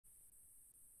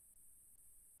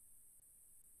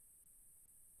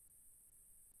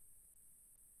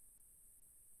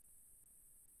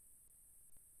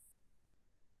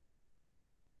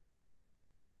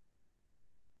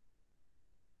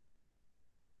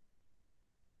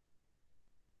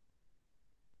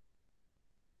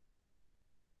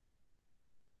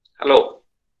Hello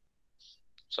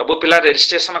सबु पिला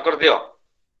registration कर दियो।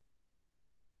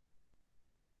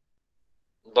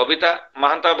 बबीता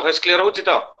महांता वॉइस क्लियर होची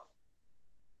तो?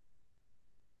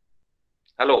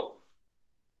 Hello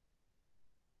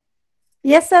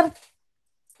Yes, sir.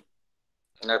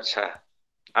 अच्छा,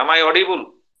 am I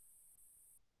audible?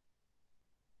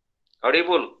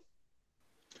 Audible?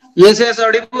 Yes,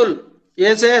 audible.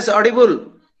 Yes,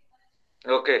 audible.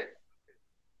 Okay.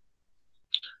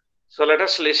 So let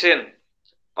us listen.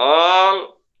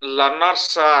 All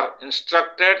learners are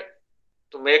instructed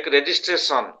to make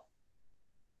registration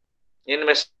in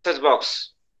message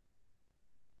box.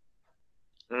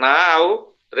 Now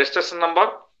registration number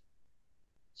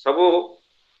सबु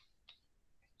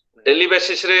daily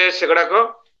basis रे सेगुड़ा को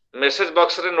message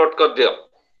box रे note कर दियो।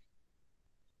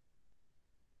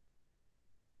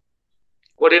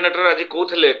 Coordinator आज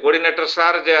कहूले coordinator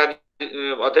सार जे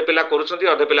अधे पिला करूछंती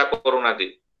अधे पिला करूनाती।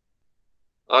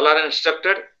 All are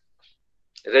instructed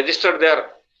register their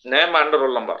name and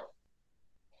roll number.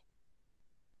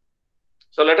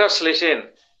 So let us listen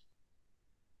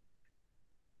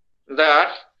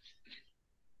that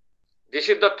this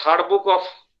is the third book of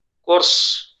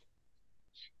course.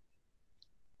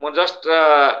 I'm just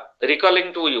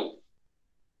recalling to you.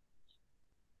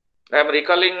 I am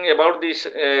recalling about these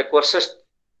courses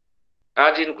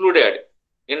as included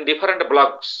in different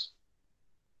blocks.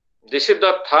 This is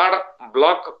the third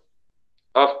block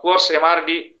of course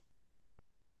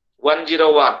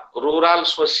MRDE-101, Rural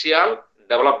Social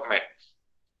Development.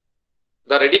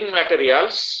 The reading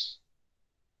materials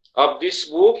of this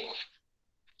book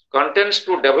contains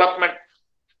to development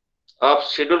of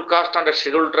scheduled caste and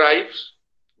scheduled tribes,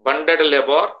 bonded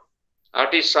labor,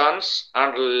 artisans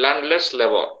and landless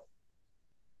labor.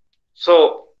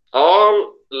 So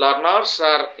all learners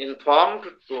are informed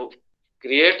to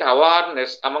create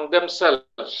awareness among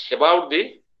themselves about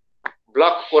the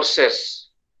block courses.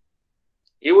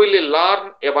 You will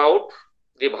learn about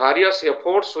the various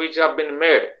efforts which have been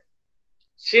made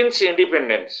since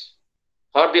independence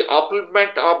for the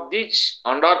upliftment of these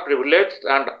underprivileged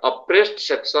and oppressed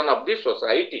section of the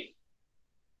society.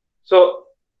 So,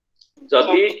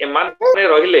 जदि एमाने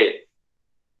रहिले,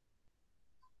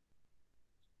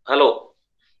 hello.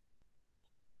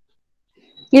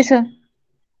 Yes, sir.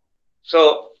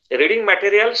 So, reading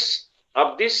materials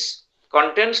of this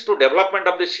contains to development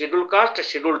of the scheduled caste,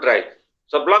 scheduled tribe.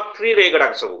 So, block 3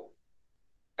 regadak sabu.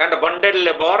 And bonded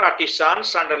labor,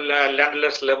 artisans and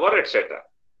landless labor, etc.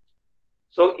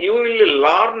 So, you will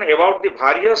learn about the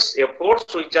various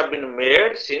efforts which have been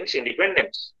made since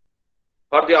independence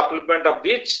for the upliftment of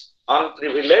these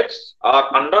unprivileged or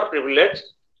underprivileged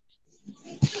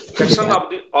section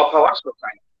of our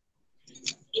society.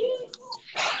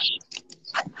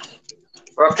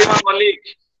 Pratima Malik,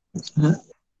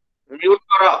 mute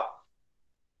kara.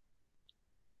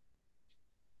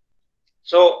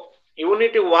 So,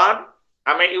 Unit 1,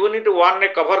 Unit 1 ने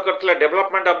cover करते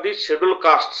development of the scheduled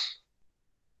castes.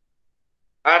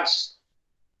 As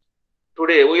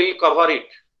today we will cover it.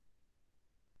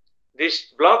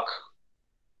 This block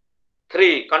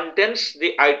 3 contains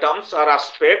the items or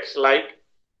aspects like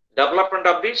development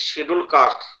of the scheduled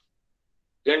caste,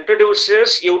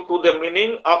 introduces you to the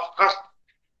meaning of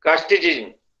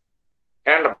casteism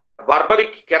and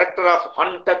barbaric character of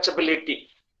untouchability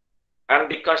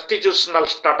and the constitutional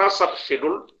status of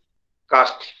scheduled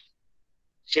caste.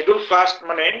 Scheduled caste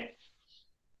माने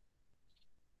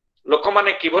लोक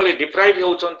माने किभली deprive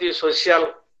होउचंती social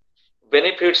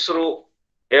benefits रु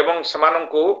एवं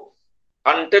समानंकु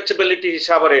untouchability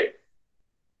हिसाब रे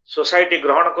society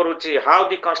ग्रहण करूची, how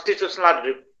the constitutional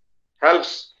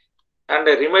helps and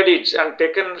remedies and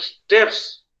taken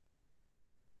steps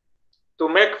to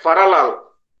make parallel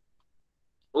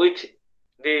with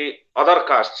the other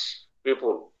castes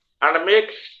people and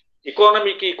make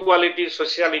economic equality,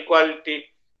 social equality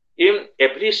in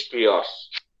every sphere.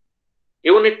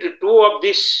 Unit 2 of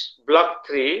this block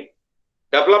 3,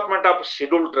 development of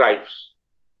scheduled tribes.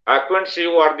 Acquaints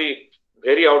you are the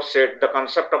very outset the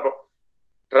concept of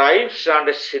tribes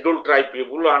and scheduled tribe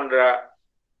people and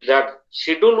that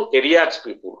scheduled areas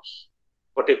peoples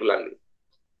particularly.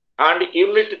 And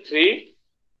Unit 3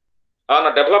 on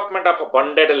the development of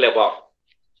bonded labor.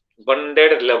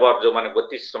 Bonded labor जो माने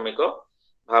गति श्रमिक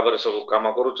भाବରେ ସବୁ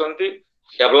କାମ କରୁଛନ୍ତି,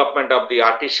 development of the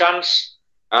artisans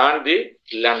and the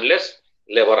landless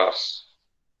laborers.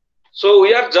 So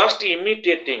we are just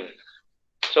imitating.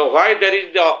 So why there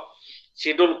is the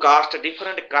scheduled caste,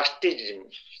 different casteism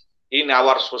in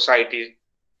our society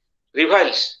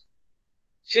reveals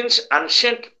since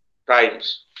ancient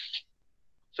times.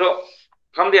 So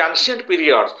from the ancient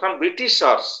periods, from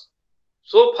Britishers,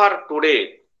 so far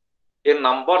today, a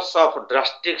numbers of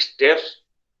drastic steps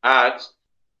as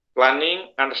planning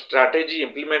and strategy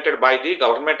implemented by the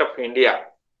government of India,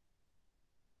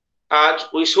 as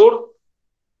we should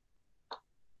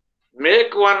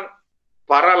make one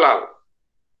parallel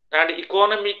and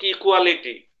economic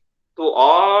equality to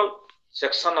all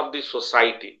sections of the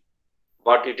society,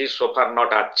 but it is so far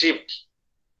not achieved.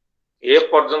 ए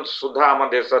पर्यंत सुधा आम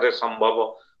देश रे संभव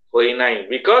होई नाही,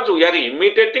 because we are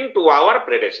imitating to our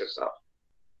predecessor,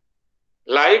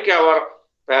 like our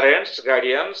parents,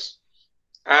 guardians,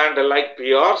 and like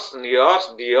peers,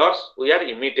 nears, dears, we are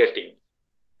imitating.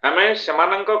 आमे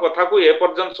सेमानंक कथा को ए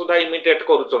पर्यंत सुधा इमिटेट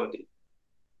करूचंती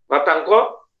बा तांको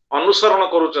अनुसरण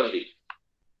करूचंती.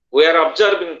 We are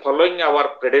observing, following our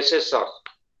predecessors,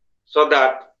 so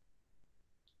that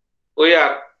we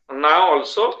are now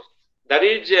also there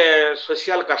is a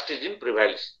social casteism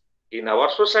prevails in our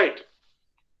society.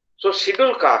 So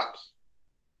scheduled castes,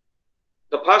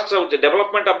 the first of the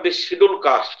development of the scheduled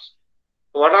castes,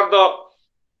 what are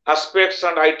the aspects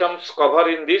and items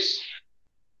covered in these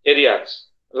areas?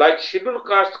 Like scheduled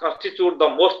castes constitute the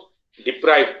most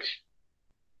deprived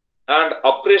and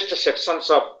oppressed sections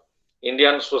of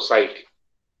Indian society,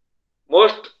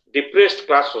 most depressed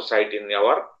class society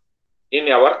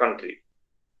in our country.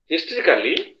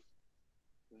 Historically,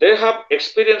 they have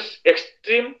experienced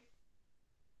extreme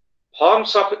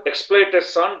forms of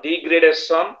exploitation,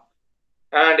 degradation,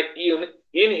 and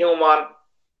inhuman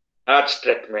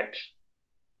treatment.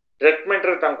 Treatment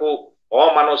रे तांको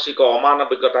अमानसिक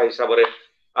अमानविकता हिसाब रे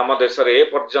आम देश रे ए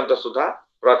पर्यंत सुधा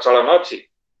प्रचलन अछि.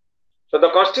 So the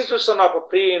Constitution of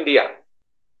Free India,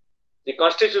 the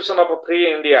Constitution of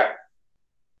Free India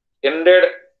ended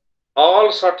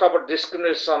all sorts of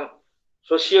discrimination,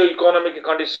 socio-economic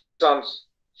conditions,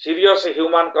 serious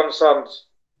human concerns,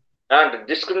 and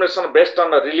discrimination based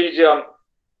on religion,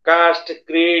 caste,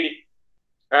 creed,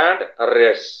 and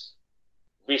race.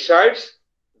 Besides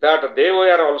that, they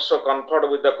were also conferred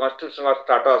with the constitutional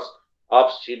status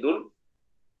of scheduled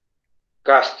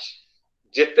castes.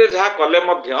 जेते जहा कले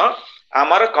मध्य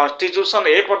आमार constitution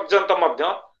ए पर्यंत मध्य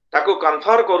ताको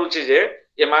confer करूची जे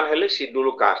एमान हेले schedule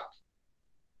caste.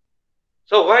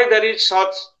 So why there is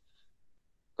such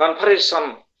conference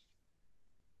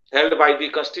held by the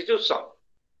constitution?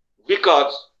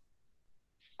 Because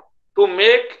to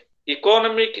make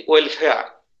economic welfare,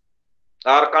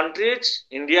 our countries,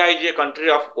 India is a country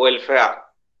of welfare,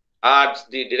 as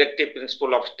the directive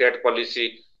principle of state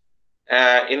policy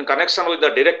in connection with the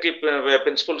directive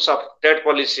principles of state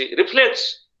policy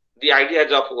reflects the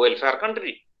ideas of welfare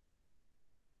country.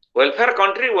 Welfare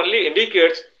country only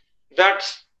indicates that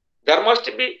there must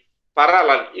be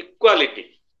parallel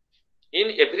equality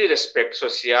in every respect,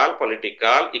 social,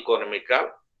 political, economical,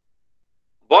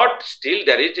 but still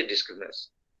there is a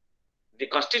discrimination. The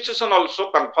constitution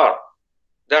also confirmed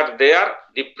that they are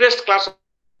depressed class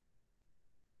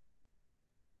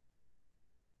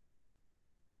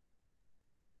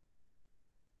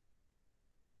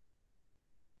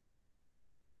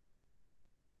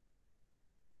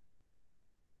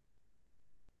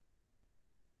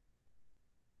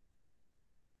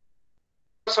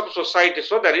of society,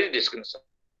 so there is discrimination.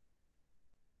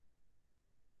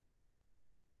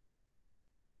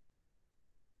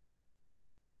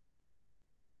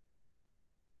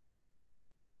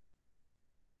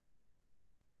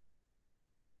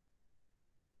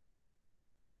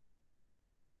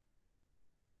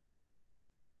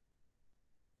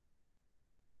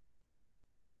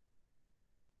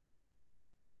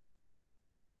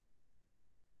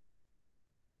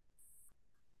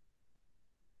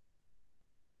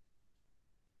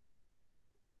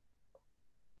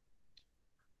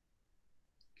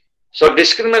 So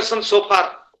discrimination so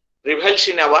far prevails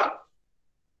in our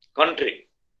country.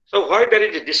 So why there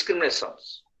is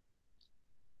discriminations?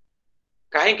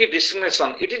 Kahinki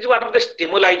discrimination? It is one of the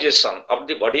stimulation of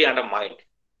the body and the mind.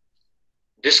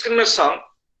 Discrimination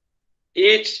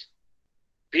is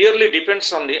purely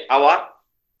depends on our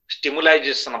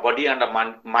stimulation of body and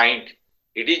mind.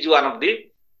 It is one of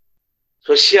the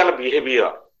social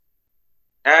behavior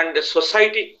and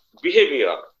society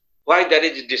behavior. Why there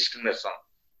is discrimination?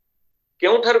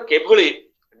 केउठार केभली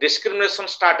discrimination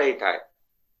start होई थाए?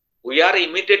 We are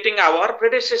imitating our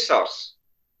predecessors.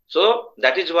 So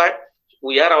that is why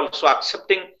we are also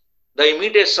accepting the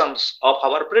imitations of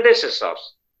our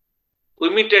predecessors. We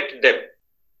imitate them.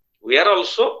 We are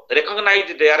also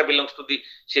recognized they are belongs to the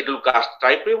scheduled caste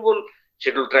tribe people,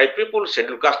 scheduled tribe people,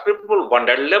 scheduled caste people,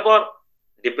 bonded labor,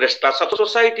 depressed class of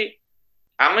society.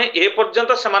 आमे ए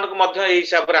पर्यंत सेमानक मध्य ए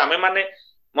हिसाब रे आमे माने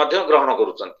मध्य ग्रहण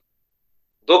करूछन.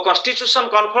 Though constitution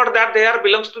conferred that they are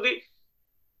belongs to the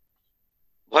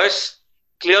voice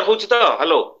clear होची तो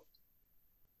hello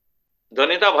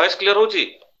ध्वनिता voice clear होची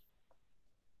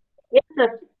Yes, sir.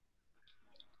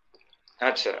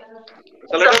 अच्छा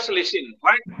so let us listen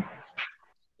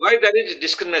why there is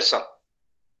discrimination.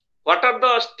 What are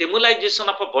the stimulation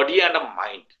of a body and a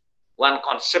mind? One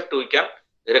concept we can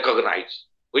recognize.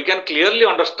 We can clearly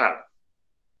understand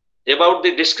about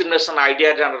the discrimination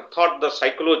ideas and thought the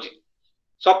psychology.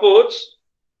 Suppose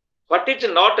what is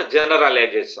not a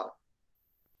generalization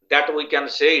that we can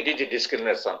say it is a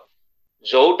discrimination.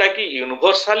 Jota ki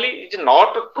universally is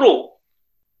not true.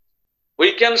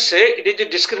 We can say it is a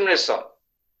discrimination.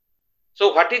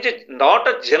 So what is it not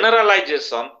a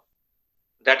generalization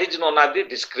that is known as the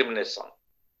discrimination.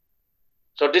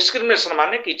 So discrimination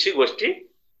माने किछि गोष्ठी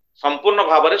संपूर्ण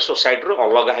भाव society रो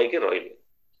अलग है रही.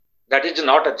 That is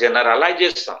not a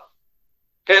generalization.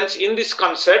 Hence, in this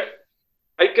concept,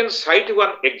 I can cite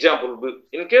one example.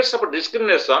 In case of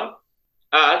discrimination,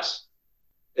 as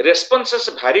responses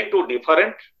vary to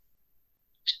different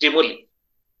stimuli.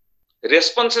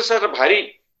 Responses are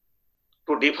vary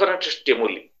to different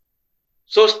stimuli.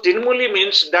 So stimuli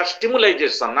means that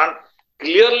stimulation, and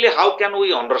clearly how can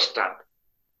we understand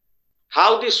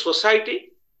how the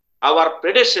society, our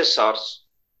predecessors,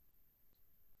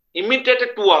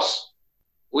 imitated to us.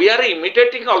 We are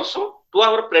imitating also to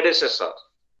our predecessors.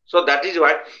 So that is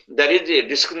why there is a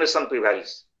discrimination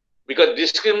prevails. Because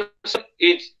discrimination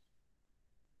is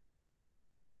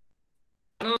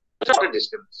not a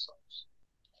discrimination.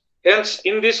 Hence,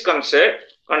 in this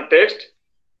context,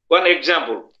 one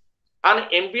example, an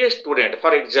MBA student,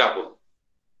 for example,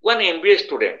 one MBA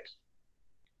student,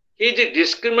 he is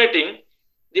discriminating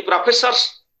the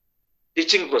professor's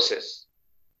teaching process.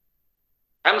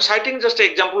 I am citing just an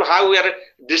example how we are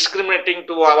discriminating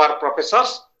to our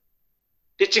professors'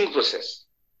 teaching process.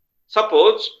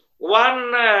 Suppose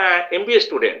one MBA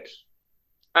student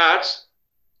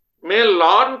may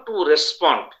learn to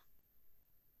respond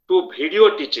to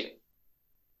video teaching.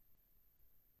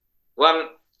 One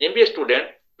MBA student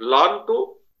learn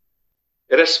to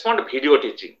respond video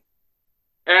teaching,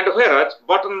 and whereas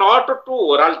but not to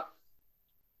oral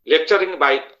lecturing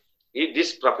by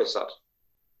this professor.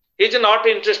 He is not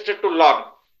interested to learn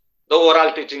the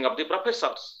oral teaching of the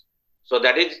professors. So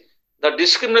that is the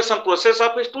discrimination process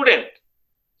of a student,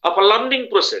 of a learning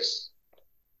process.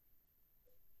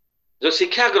 जो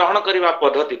शिक्षा ग्रहण करने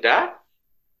पद्धति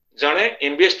जड़े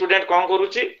MBA student कौन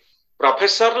करुच्ची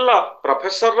professor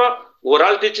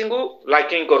oral teaching को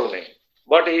liking करू नहीं,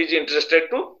 but he is interested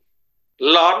to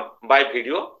learn by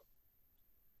video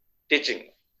teaching.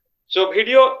 So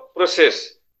video process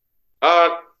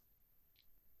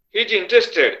he is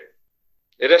interested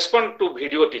respond to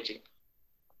video teaching.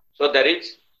 So there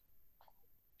is,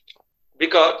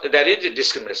 because there is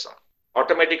discrimination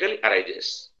automatically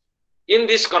arises. In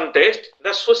this context,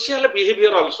 the social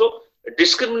behavior also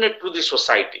discriminate to the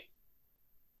society.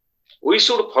 We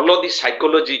should follow the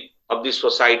psychology of the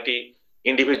society,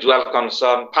 individual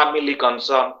concern, family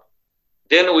concern,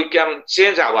 then we can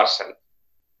change ourselves.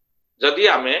 जदि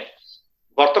आमे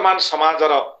वर्तमान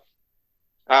समाजर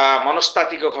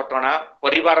मनस्तात्विक घटना,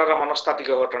 परिवार मनस्तात्विक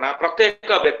घटना,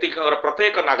 प्रत्येक व्यक्ति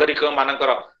प्रत्येक नागरिक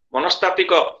मानकर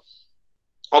मनस्तात्विक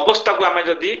अवस्था को आमे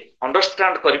जदि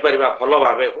अंडरस्टैंड करि परिबा भलो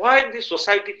भाबे, why the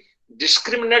society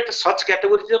discriminate such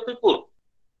categories of people.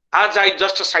 As I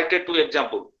just cited two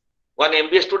examples, one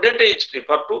MBA student is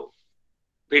preferred to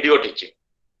video teaching,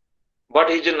 but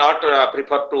he is not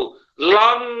preferred to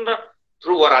learn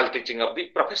through oral teaching of the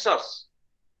professors.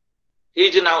 He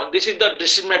is now, this is the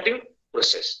discriminating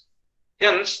process.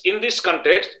 Hence, in this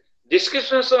context,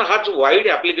 discrimination has wide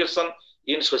application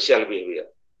in social behavior.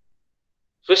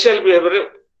 Social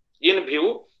behavior in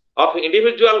view of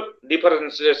individual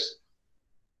differences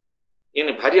in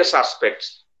various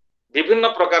aspects, विभिन्न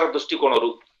प्रकार दृष्टिकोणरू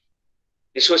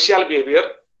social behavior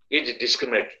is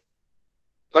discriminated.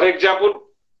 For example,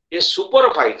 a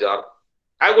supervisor,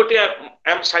 I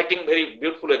am citing very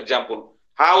beautiful example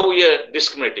how we are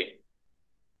discriminating.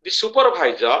 The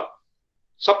supervisor,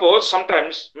 suppose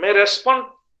sometimes may respond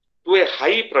to a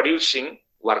high producing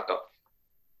worker.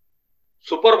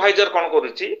 Supervisor कौन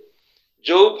करुची,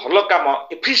 जो भलो काम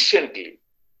efficiently,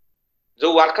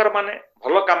 जो worker माने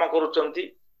भलो काम करुचंती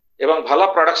एवं भलो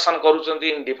production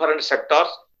करुचंती in different sectors,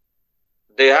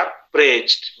 they are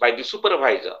praised by the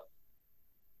supervisor.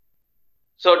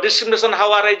 So discrimination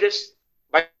how arises?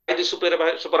 By the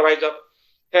supervisor.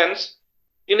 Hence,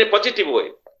 in a positive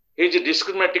way, he is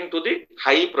discriminating to the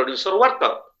high producer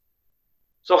worker.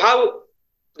 So how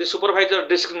the supervisor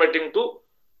discriminating to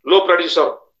low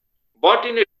producer, but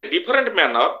in a different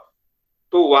manner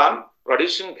to one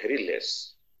producing very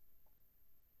less.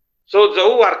 So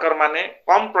जो worker माने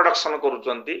कम production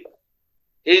करूचंती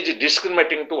is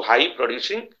discriminating to high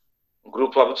producing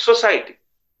group of society.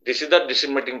 This is the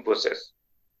discriminating process.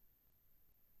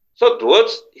 So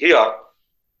those here,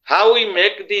 how we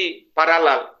make the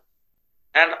parallel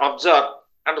and observe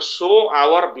and show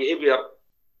our behavior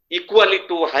equally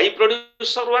to high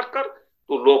producer worker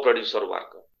to low producer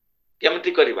worker.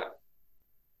 केमती करिबा?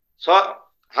 So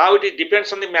how it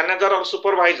depends on the manager or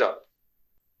supervisor.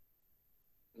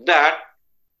 That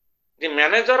the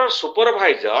manager or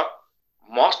supervisor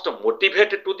must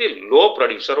motivate to the low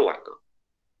producer worker.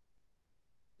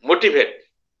 Motivate.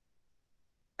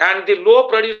 And the low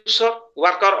producer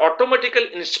worker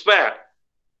automatically inspire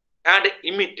and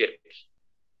imitate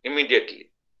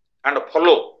immediately and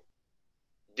follow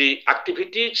the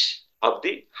activities of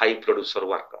the high producer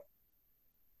worker.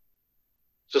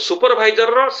 So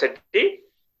supervisor seti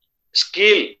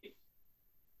skill,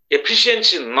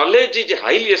 efficiency, knowledge is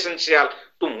highly essential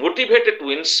to motivate, to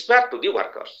inspire to the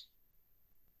workers.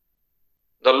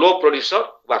 The low producer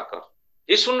worker.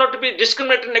 He should not be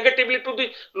discriminated negatively to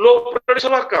the low producer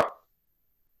worker.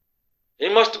 He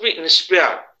must be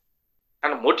inspired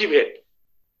and motivate.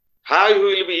 How he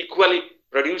will be equally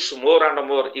produce more and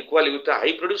more equally with the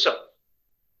high producer.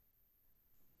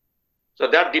 So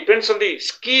that depends on the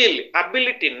skill,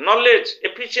 ability, knowledge,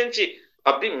 efficiency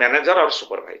of the manager or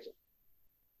supervisor.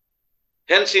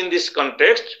 Hence, in this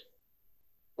context,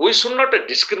 we should not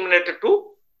discriminate to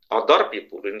other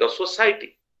people in the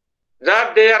society.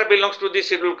 That they are belongs to the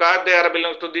scheduled caste, they are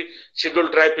belongs to the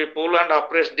scheduled tribe people and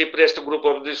oppressed, depressed group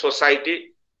of the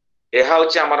society. Eha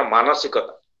hoche amar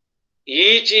manasikata.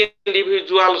 Each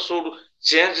individual should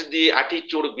change the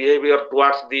attitude, behavior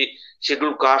towards the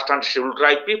scheduled caste and scheduled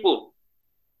tribe people.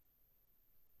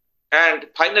 And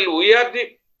finally, we are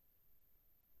the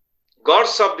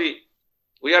gods of the,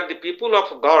 we are the people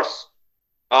of gods,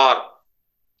 or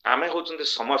आमे होचंदी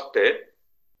समस्ते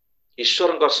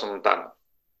ईश्वरଙ୍କ संतान.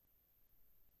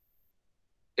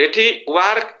 एठी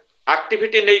work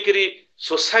activity नै करी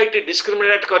society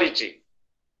discriminate करिछि.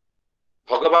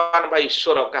 भगवान बा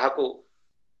ईश्वर काहाकू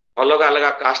अलग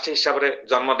अलग कास्ट हिसाब रे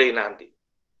जन्म देई नांती.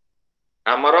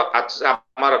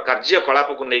 आमर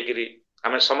कार्यकलाप को नै करी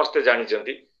आमे समस्ते जानि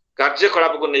जंती.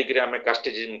 कार्यकलाप को नै करी आमे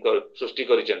कास्टिज्म को सृष्टि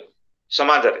करिछन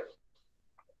समाज रे.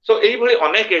 सो एई भली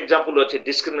अनेक एग्जांपल अछि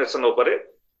डिस्क्रिमिनेशन ऊपर.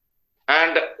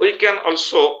 And we can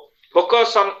also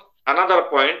focus on another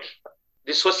point,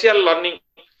 the social learning.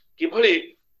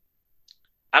 Kibhali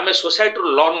ame society to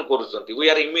learn koruchanti. We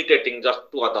are imitating just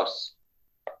to others.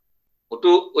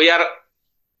 We are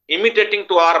imitating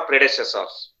to our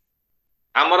predecessors.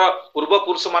 Amara purva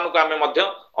purusha manu ame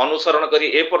madhya anusaran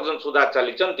kari e parjan sudha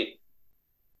chalichanti.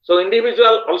 So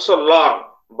individual also learn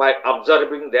by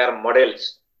observing their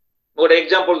models. Good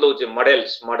example doche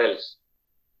models.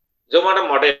 जो माने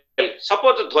model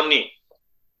suppose Dhoni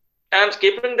and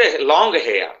keeping the long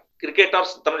hair.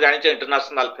 Cricketers तुम जानी चाहिए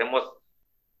international famous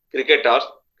cricketers,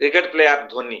 cricket player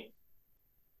Dhoni.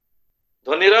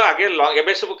 Dhoni रो आगे long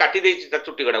एबे सब काटी देछि ता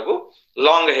चुट्टी गडा को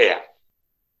long hair.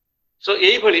 So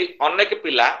एई भली अनेक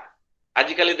पिला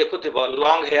आजिकली देखुथिबो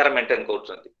long hair maintain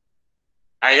करछंती.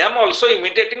 I am also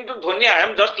imitating to Dhoni. I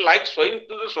am just like showing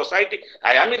to the society.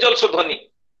 I am is also Dhoni.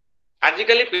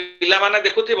 आजिकली पिला माने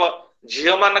देखुथिबो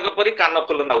झियो मानक परि कान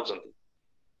फुल नाउचंती.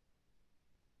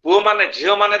 पुओ माने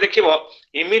झियो माने देखिबो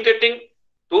imitating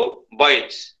to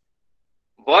boys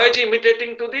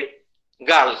imitating to the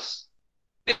girls.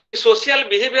 The social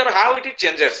behavior, how it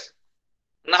changes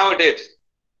nowadays,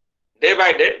 day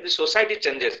by day the society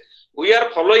changes. We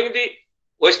are following the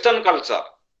western culture.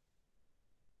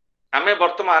 Ame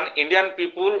bartaman Indian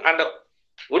people and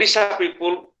Odisha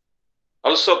people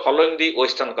also following the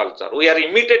western culture. We are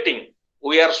imitating,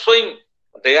 we are showing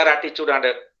their attitude and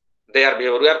their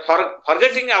behavior. We are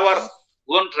forgetting our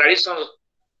own tradition,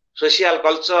 social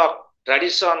culture,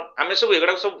 tradition. आमे सब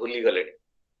एगडा सब भूली गले.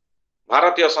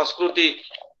 भारतीय संस्कृति,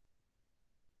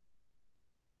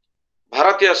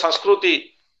 भारतीय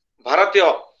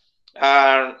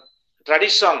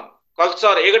tradition,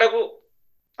 culture एगडा को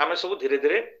आमे सब धीरे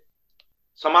धीरे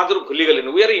समाज रो भूली गले.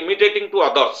 We are imitating to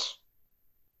others.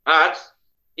 As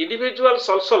individuals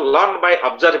also learn by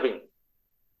observing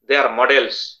their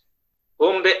models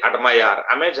whom they admire.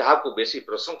 आमे जहा को बेसी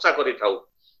प्रशंसा करि थाउ,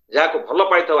 जहा को भलो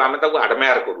पाइ थाउ, आमे ताको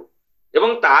एडमायर करू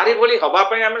एवं तारी भली हवा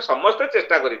पय आमे समस्त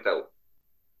चेष्टा करि थाउ.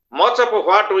 Much of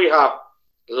what we have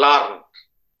learned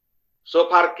so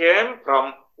far came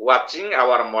from watching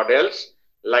our models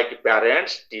like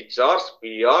parents, teachers,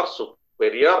 peers,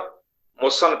 superior,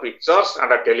 motion pictures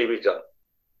and television.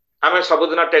 आमे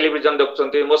सबुदिन टेलीविजन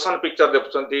देखुचंती, मोशन पिक्चर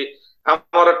देखुचंती,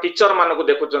 हमर टीचर मानको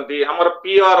देखुचंती, हमर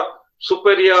पियर,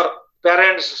 सुपेरियर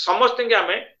parents समस्त के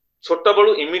आमे छोट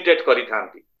बळु इमिटेट करि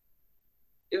थांती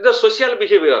is the social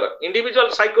behaviour individual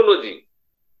psychology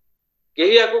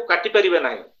केही आको काटी परिबे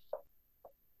नाही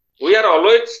we are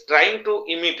always trying to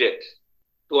imitate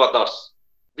to others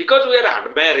because we are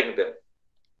admiring them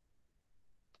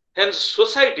hence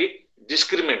society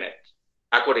discriminate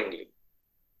accordingly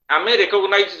आमे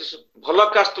recognize भलो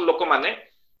कास्ट लोक माने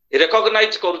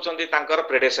recognize करूचंती तांकर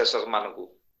predecessor Manku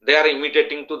they are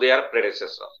imitating to their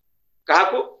predecessor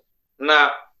काहाकू ना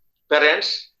parents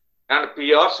and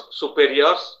peers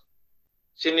superiors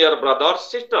senior brothers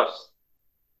sisters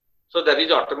so that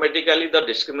is automatically the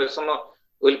discrimination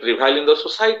will prevail in the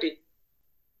society.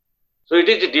 So it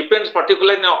is depends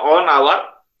particularly on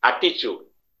our attitude.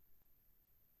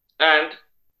 And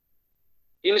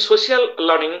in social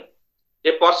learning,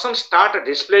 a person start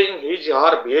displaying his or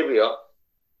her behavior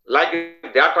like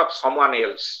that of someone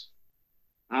else.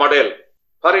 Model.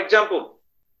 For example,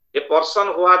 a person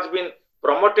who has been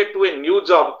promoted to a new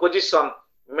job position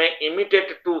may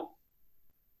imitate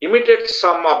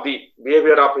some of the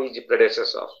behavior of his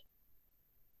predecessors.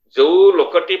 जो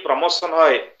लोकटी promotion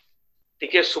होए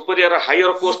टिके superior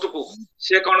higher post को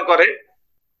से कोन करे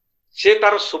से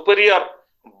तार superior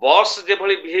boss जे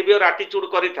भली behaviour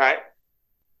attitude करी थाए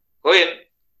when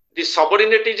the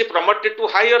subordinate is promoted to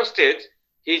hire stage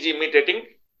he is imitating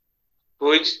to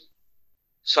his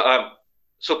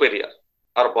superior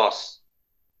और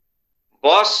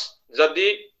बॉस जदी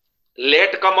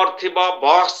लेट कमर थिबा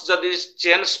बॉस जदी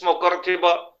चेन स्मोकर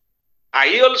थिबा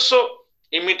I also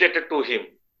imitated to him.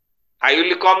 I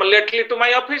will come lately to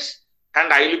my office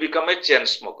and I will become a chain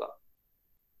smoker.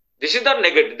 This is the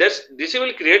negative. This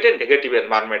will create a negative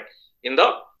environment in the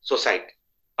society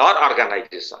or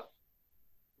organization.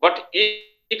 But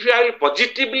if I will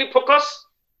positively focus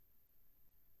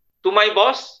to my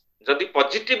boss, जदि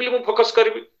positively मु focus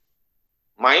करिबि,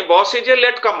 my boss is a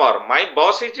latecomer, my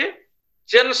boss is a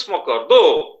chain smoker,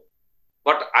 though,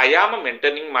 but I am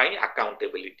maintaining my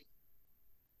accountability.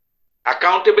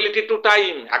 Accountability to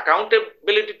time,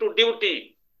 accountability to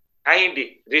duty, and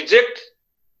reject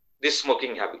this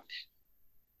smoking habit.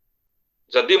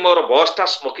 जदि मोर boss टा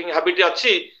smoking habit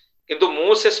अछि किंतु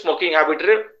मु से smoking habit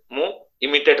रे मु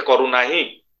imitate करू नाही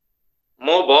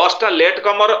मो बॉस टा लेट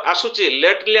कमर आसुची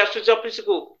लेटली आसुची ऑफिस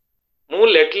को मु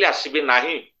लेटली आसीबी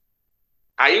नाही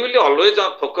I will always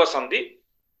focus on the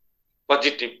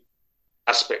positive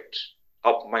aspect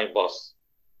of my boss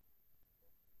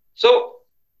so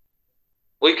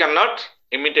we cannot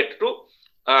imitate to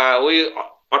we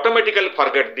automatically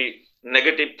forget the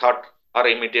negative thought or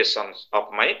imitations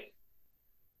of my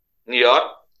near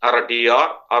or dear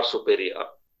or superior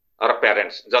or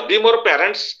parents jadi mor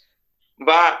parents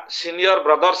ba senior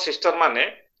brother sister mane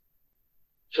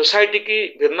society ki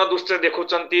भिन्न दृष्टि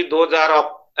देखुचंती those are of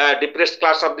depressed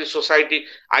class of the society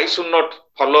I should not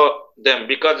follow them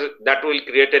because that will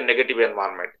create a negative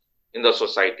environment in the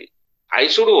society I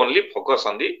should only focus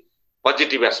on the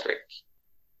positive aspects.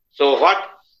 So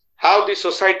how the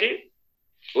society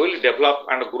will develop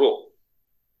and grow.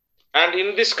 And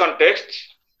in this context,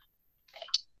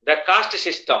 the caste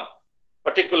system,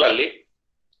 particularly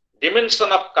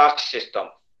dimension of caste system,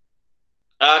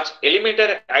 as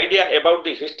elementary idea about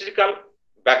the historical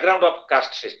background of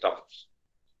caste systems.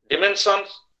 Dimensions,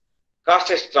 caste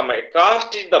system. A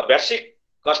caste is the basic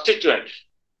constituent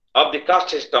of the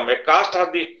caste system. A caste has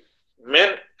the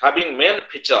having main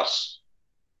features.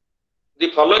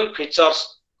 The following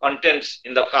features contains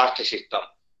in the caste system.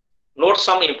 Note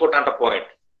some important point.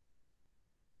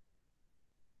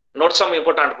 Note some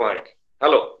important point.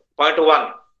 Hello. Point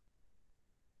 1.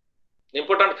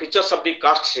 Important features of the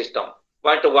caste system.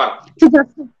 Point 1.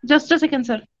 Just a second,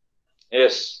 sir.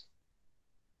 Yes.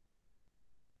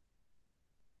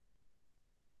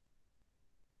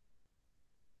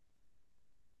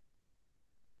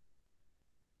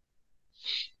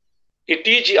 It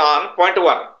is on point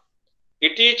 1.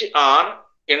 It is an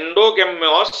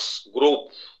endogamous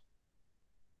group.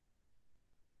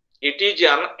 It is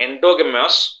an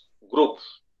endogamous group.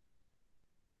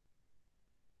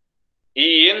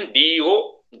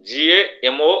 ENDOGAMOUS.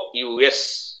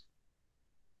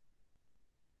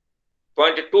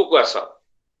 Point 2 को आसा.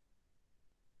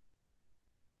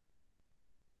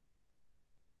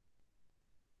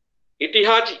 It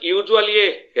has usually a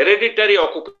hereditary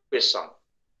occupation.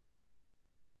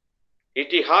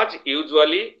 It has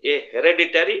usually a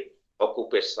hereditary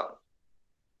occupation.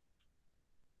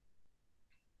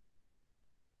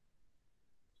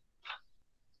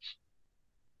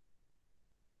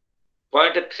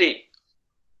 Point 3.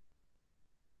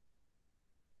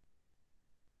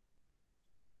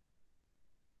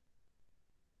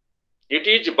 It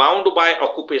is bound by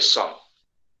occupation.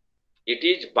 It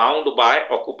is bound by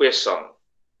occupation.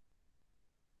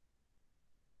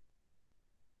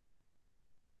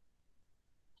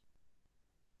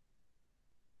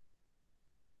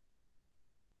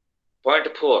 Point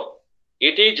 4.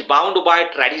 It is bound by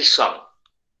tradition.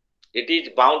 It is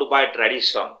bound by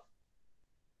tradition.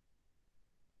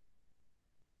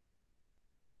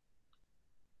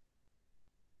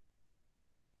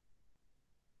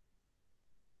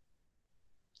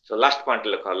 So last point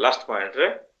lekha. Last point re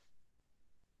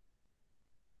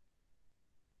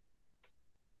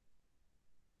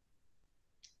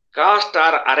castes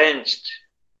are arranged.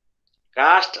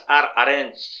 Castes are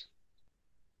arranged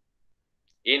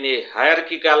in a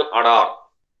hierarchical order.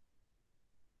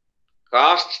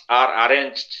 Castes are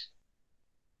arranged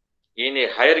in a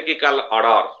hierarchical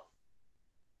order.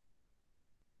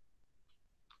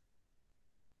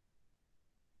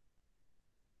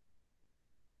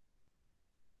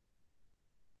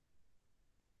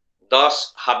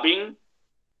 Thus having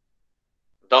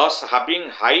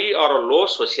high or low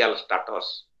social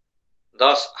status.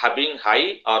 Thus having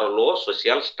high or low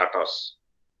social status.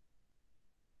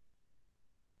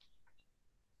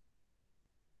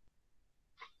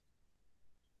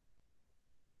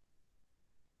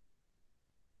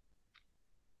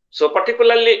 So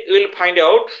particularly we will find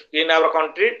out in our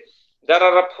country there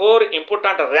are 4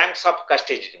 important ranks of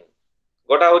casteism.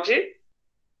 Gota hochi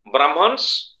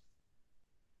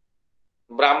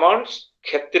Brahmans,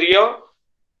 Kshatriya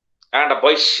and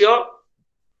Vaishya.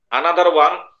 Another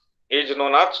one is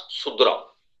known as Sudra.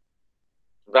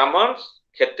 Brahmans,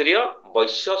 Kshatriya,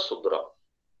 Vaishya, Sudra.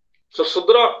 So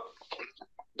Sudra,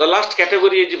 the last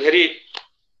category is very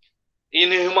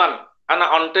inhuman and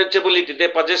untouchability they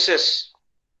possesses.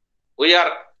 We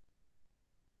are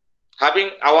having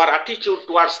our attitude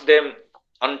towards them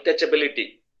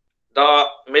untouchability. The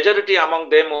majority among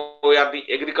them we are the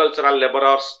agricultural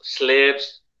laborers,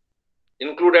 slaves.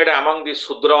 Included among the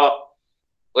Sudra,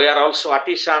 we are also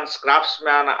artisans,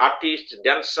 craftsmen, artists,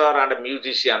 dancers, and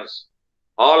musicians.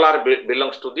 All are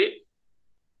belongs to the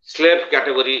slave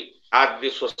category as the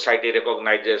society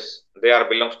recognizes. They are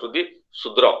belongs to the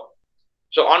Sudra.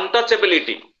 So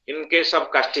untouchability in case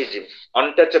of casteism,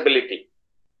 untouchability.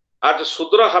 As the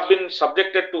Sudra have been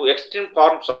subjected to extreme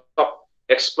forms of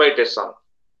exploitation,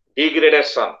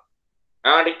 degradation,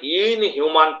 and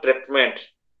inhuman treatment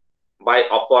by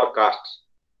upper castes.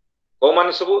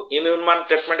 Koman sabu inhuman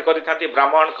treatment karitanti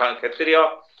Brahman, Kshatriya,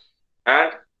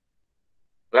 and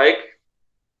like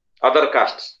other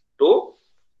castes to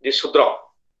the Sudra.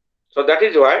 So that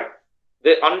is why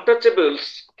the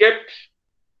untouchables kept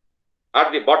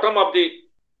at the bottom of the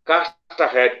caste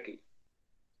hierarchy.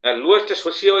 And lowest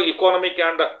socio-economic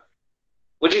and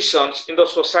positions in the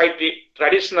society,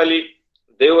 traditionally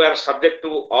they were subject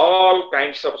to all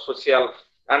kinds of social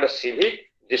and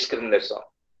civic discrimination.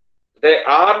 They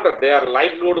earned their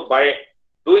livelihood by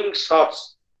doing such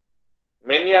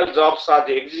menial jobs as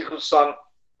the execution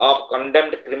of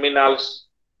condemned criminals,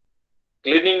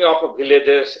 cleaning of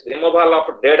villages, removal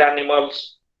of dead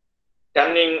animals,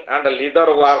 tanning and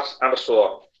leather works, and so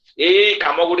on. Ei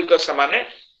kamagudika samane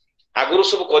aguru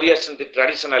सब करी आछन्ति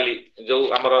traditionally जो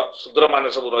हमर शूद्र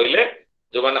माने सब रहिले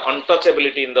जो माने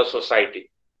untouchability in the society.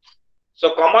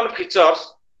 So common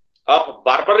features of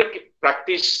barbaric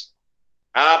practice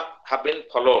have been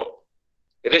followed.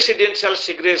 Residential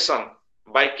segregation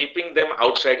by keeping them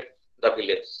outside the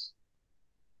village.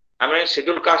 आमे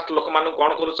शेड्यूल कास्ट लोक मानु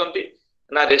कोन करूछन्ति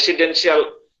ना रेसिडेंशियल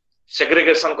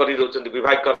सेग्रीगेशन करी दोछन्ति,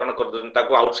 विभागीकरण कर दोछन्ति,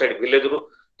 ताको आउटसाइड विलेज रु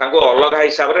ताको अलग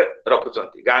हिसाब रे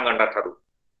रखुछन्ति गां गंडा Tharu.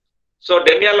 So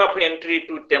denial of entry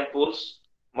to temples,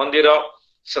 mandira,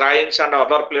 shrines and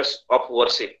other place of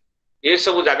worship. ये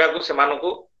सब जगह को सेमानु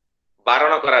को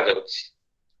बारण करा जाउछि.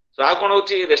 So आ कोन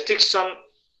होछि restriction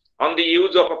on the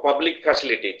use of public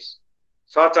facilities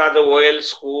such as wells,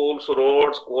 schools,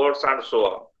 roads, courts and so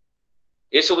on.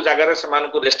 ये सब जगह रे सेमानु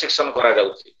को restriction करा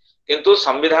जाउछि. किंतु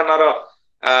संविधान रो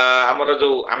हमर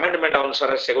जो अमेंडमेंट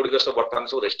अनुसार सेगुडी को सब वर्तमान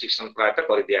सब restriction प्रायत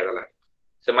कर दिया गला.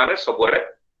 से माने सबुरे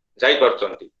जाई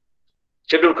परचंती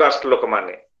scheduled caste लोक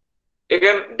माने.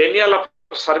 Again, denial of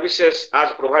services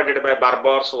as provided by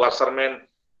barbers, washermen,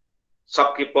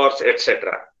 shopkeepers,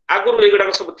 etc. आगुरु एगुडा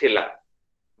सब थिला.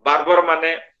 बार्बर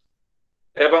माने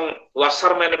एवं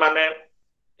washermen माने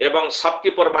एवं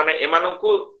shopkeeper माने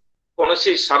एमानकु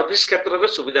कोनोसी सर्विस क्षेत्र रे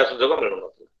सुविधा सुजोग मिलु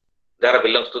नथि. They are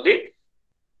belongs to the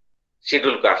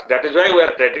scheduled caste. That is why we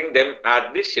are treating them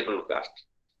as the scheduled caste.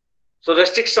 So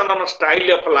restriction on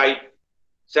style of life.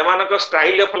 सेमानक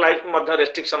style of life मध्ये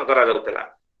रेस्ट्रिक्शन करा जाउतला.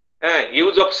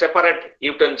 यूज ऑफ सेपरेट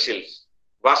यूटेंसिल्स,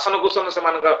 बासन cushion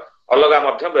सेमानक अलगा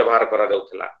मध्ये व्यवहार करा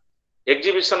जाउतला.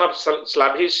 exhibition of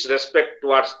slavish respect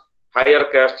towards higher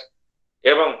caste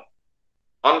एवं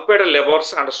unpaid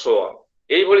labours and so on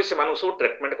एई भली से मानु सब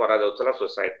ट्रीटमेंट करा जाउतला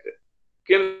सोसाइटी रे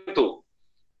किंतु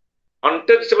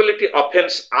untouchability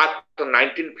offence act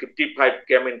 1955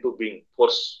 came into being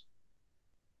force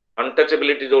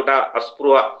untouchability जोटा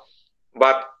अस्पृहा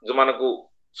बात जो मानकू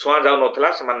छुआ जाउ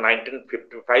नथला से मान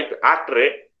 1955 एक्ट रे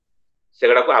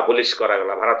सेगडा को अबोलिश करा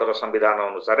गला भारत रो संविधान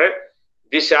अनुसार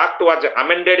this act was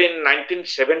amended in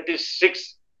 1976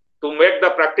 to make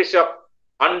the practice of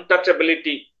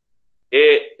untouchability a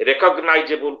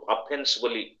recognizable offense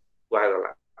बोली कहा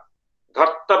गला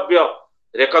धर्तव्य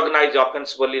recognize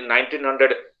offense बोली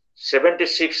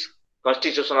 1976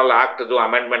 कॉन्स्टिट्यूशनल एक्ट जो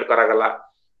अमेंडमेंट करा गला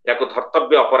याको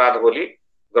धर्तव्य अपराध बोली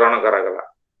ग्रहण करा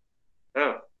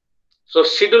गला सो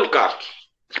schedule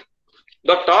caste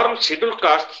the term schedule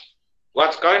caste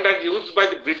was kind of used by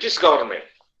the British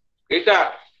government Etah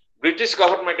British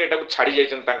government एटा को छाडी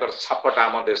जायछन तांकर छापटा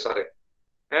हम देश रे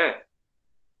हैं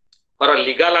for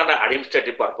legal and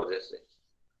administrative purposes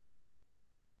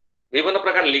विभिन्न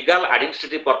प्रकार legal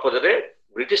administrative purpose रे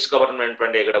ब्रिटिश गवर्नमेंट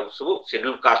पण्डे एगडा सब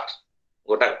शेड्यूल कास्ट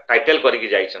गोटा टाइटल करिक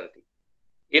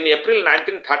जाइछंती इन अप्रैल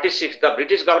 1936 the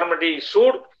British government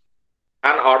issued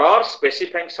an order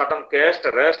specifying certain caste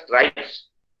race tribes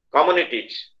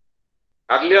communities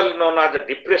earlier known as the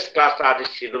depressed class as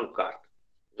scheduled caste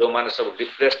जो माने सब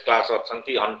depressed class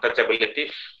अछंती untouchability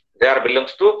they are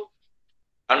belongs to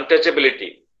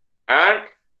untouchability and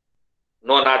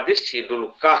known as the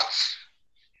scheduled castes.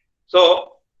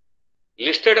 So,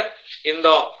 listed in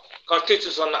the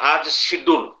constitution as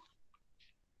schedule,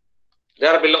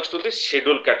 there belongs to the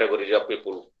scheduled categories of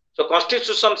people. So,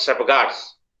 constitution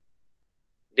safeguards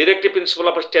directive principle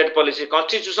of state policy.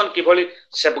 Constitution kibhali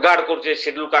safeguard korche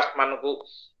scheduled caste manku.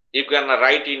 You can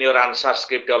write in your answer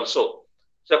script also.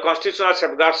 So, constitutional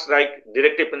safeguards like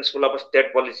directive principle of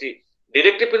state policy.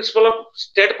 Directive principle of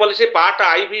state policy part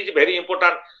IV is very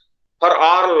important for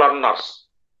all learners.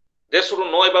 They should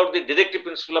know about the directive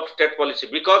principle of state policy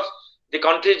because the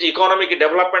country's economic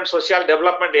development, social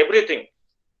development, everything,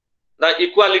 the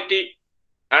equality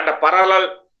and the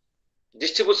parallel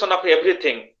distribution of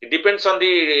everything, it depends on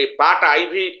the part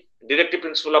IV directive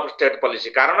principle of state policy.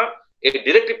 कारण a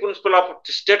directive principle of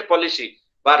state policy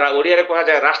बार ओडिया रे कहा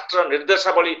जाय राष्ट्र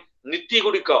निर्देशावली नीति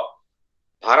गुडिक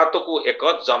भारत को एक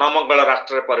जनमंगल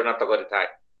राष्ट्र परिणत करिथाय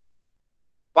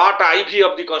part ivy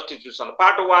of the constitution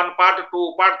part 1 part 2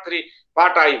 part 3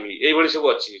 part ivy एई भली सब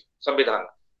अछि संविधान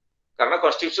कारण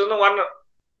constitution one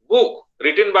book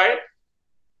written by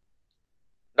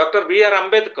doctor B are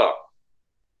Ambedkar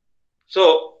so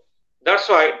that's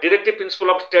why directive principle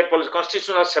of state policy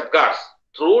constitutional safeguards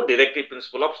through directive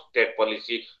principle of state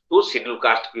policy to schedule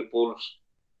caste peoples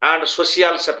and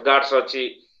social safeguards अछि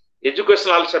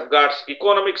educational safeguards,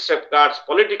 economic safeguards,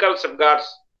 political safeguards,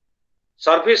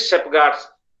 service safeguards,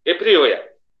 everywhere.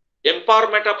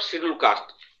 Empowerment of scheduled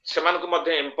caste. सेमान को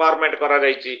मध्य empowerment करा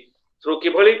जाइछि through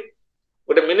किभली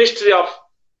गोटे ministry of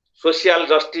social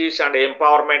justice and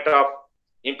empowerment of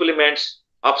implements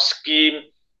of scheme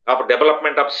of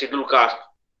development of scheduled caste.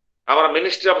 Our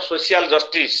ministry of social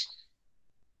justice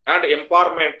and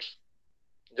empowerment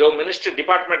जो ministry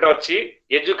department अछि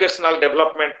educational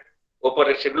development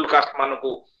ऊपर schedule caste मान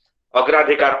को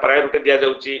अग्राधिकार priority दिया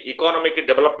जाउची इकोनॉमिक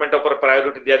डेवलपमेंट ऊपर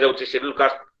priority दिया जाउची शेड्यूल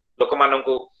कास्ट लोक मान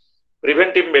को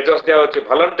प्रिवेंटिव मेजर्स दिया जाउची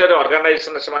वॉलंटियर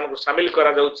ऑर्गेनाइजेशन से मान को शामिल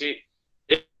करा जाउची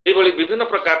एई भली विभिन्न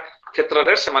प्रकार क्षेत्र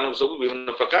रे से मान को सब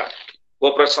विभिन्न प्रकार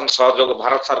कोऑपरेशन सहयोग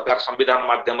भारत सरकार संविधान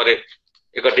माध्यम रे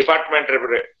एक डिपार्टमेंट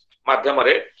रे माध्यम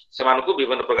रे से मान को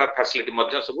विभिन्न प्रकार फैसिलिटी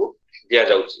मध्य सब दिया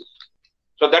जाउची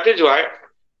so that is why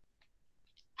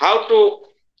how to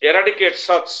eradicate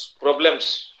such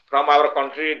problems from our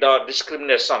country, the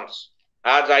discriminations,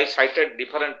 as I cited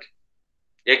different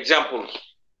examples.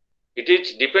 It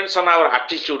is depends on our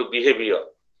attitude, behavior.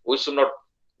 We should not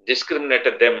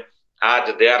discriminate them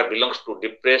as they are belongs to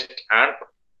depressed and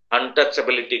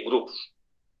untouchability groups.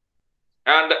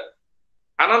 And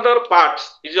another part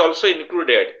is also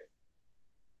included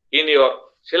in your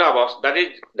syllabus, that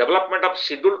is development of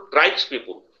scheduled tribes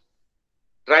people.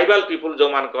 Tribal people जो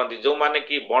मान कहती जो माने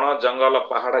कि बण जंगल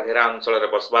पहाड़ घेरा अंचल रे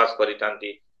बसवास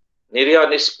करितांती निरीह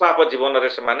निष्पाप जीवन रे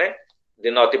से माने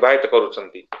दिन अतिबाहित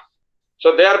करूछंती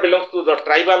सो they are belongs to the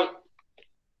tribal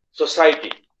society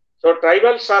so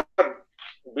tribals are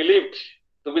believed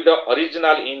to be the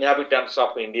original inhabitants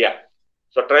of India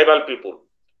so tribal people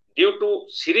due to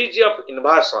series of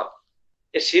इन्वाजन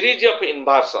A series of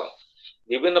इन्वाजन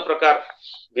विभिन्न प्रकार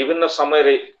विभिन्न समय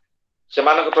रे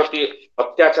सेमानक प्रति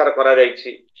अत्याचार करा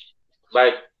जाइछि बाय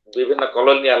विभिन्न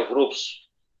colonial groups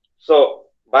so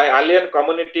by alien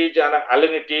communities and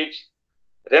alienities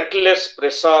relentless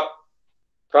pressure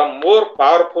from more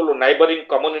powerful neighboring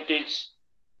communities,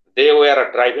 they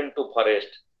were driving to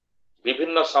forest.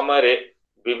 विभिन्न समय रे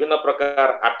विभिन्न प्रकार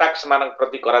अटैक्स मान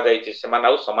प्रति करा जायछि से मान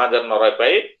समाज न रह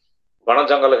पाई वन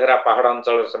जंगल घेरा पहाड़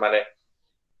अंचल से माने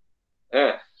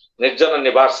निर्जन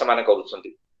निवास से माने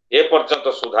करूछंती ए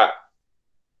पर्यंत सुधा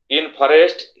इन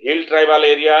forest hill tribal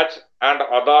areas and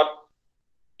other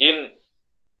in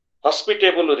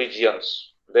hospitable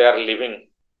regions they are living.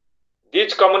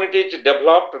 These communities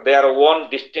developed their own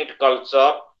distinct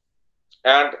culture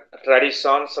and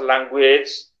traditions, language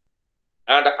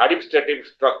and administrative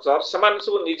structure. समान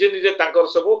सब निजे निजे तांकर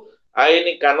सब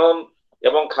आईन कानून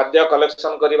एवं खाद्य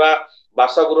कलेक्शन करिबा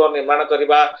बासगृह निर्माण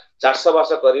करिबा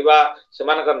चाषबास करिबा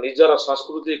सेमानकर निजर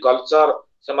संस्कृति culture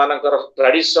सेमानकर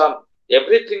tradition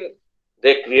everything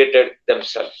they created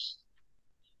themselves.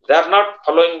 They are not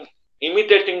following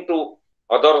imitating to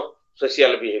other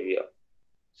social behavior.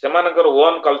 सेमानकर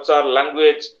own culture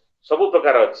language सब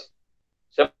प्रकार अछि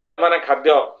सेमाने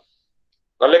खाद्य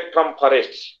कलेक्ट फ्रॉम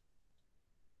फॉरेस्ट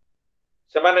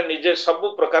सेमाने निजे सब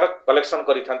प्रकार कलेक्शन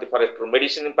करि थांती फॉरेस्ट रो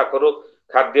मेडिसिन पाखरो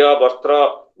खाद्य वस्त्र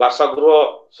बासगृह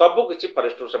सब किछि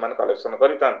फॉरेस्ट रो सेमाने कलेक्शन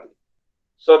करि थांती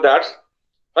so that's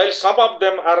while some of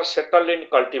them are settled in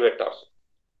cultivators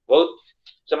बहुत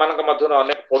सेमानक मध्य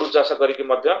अनेक पडु चाष करि कि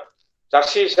मध्य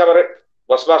चाषी हिसाब रे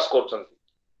बसवास करछंती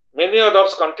many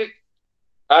others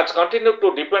has continued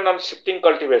to depend on shifting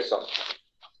cultivation.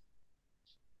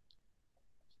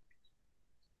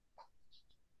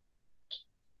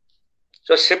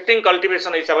 So shifting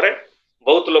cultivation हिसाब रे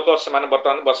बहुत लोक समान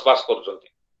वर्तमान बसवास करछंती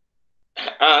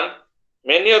and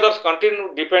many others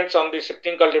continue depends on the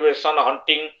shifting cultivation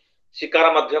hunting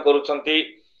शिकार मध्य करूछंती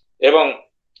एवं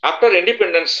after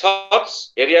independence such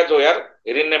areas were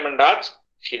renamed as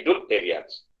scheduled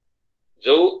areas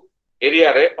जो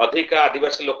area रे अधिक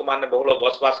आदिवासी लोक माने बहुल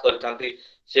बसवास करथांती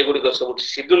से गुडी को सब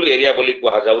शेड्यूल एरिया बोली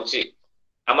कहा जाउची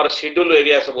हमर शेड्यूल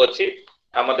एरिया सब अछि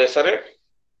हम देश रे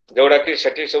जोडा कि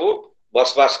सेठी सब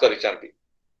बसवास करिसंती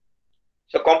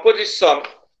सो composition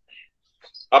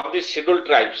of the schedule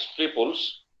tribes peoples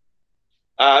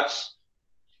आज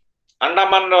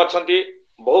अंडमान रे अछंती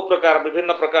बहु प्रकार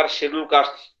विभिन्न प्रकार schedule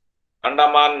caste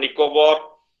Andaman Nicobar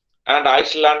and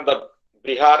Iceland the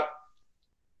Bihar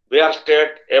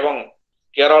state एवं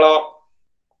केरल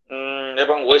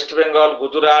एवं वेस्ट बेंगल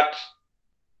गुजरात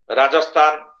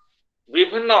राजस्थान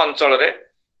विभिन्न अंचल रे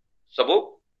सब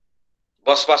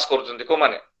बसवास करछन्ती को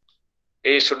माने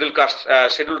ए शेड्यूल कास्ट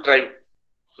शेड्यूल ट्राइब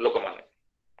लोक माने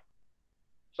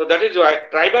so that is why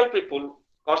tribal people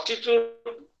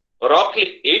constitute roughly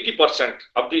 80%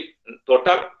 of the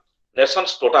total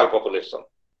nation's total population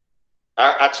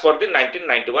as per the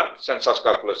 1991 census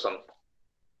calculation.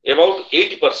 About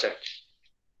 80%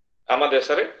 आम देश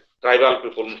रे tribal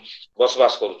people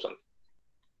बसवास करूछन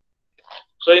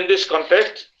so in this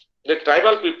context the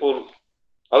tribal people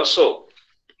also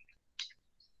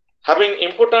having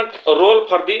important role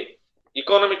for the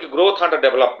economic growth and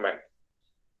development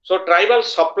so tribal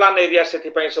सब plan area सेथि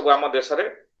पई सब आम देश रे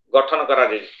गठन करा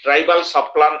दे ट्राइबल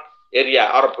सब प्लान एरिया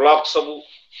और ब्लॉक सब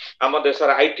आम देश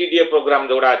रे आईटीडीए प्रोग्राम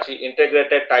जोड़ा अछि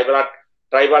इंटीग्रेटेड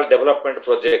ट्राइबल डेवलपमेंट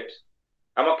प्रोजेक्ट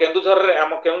आम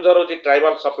केन्दुझर होची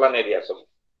ट्राइबल सब प्लान एरिया सब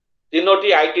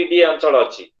तीनोटी आईटीडीए अंचल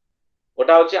अछि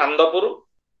गोटा होची आंदपुर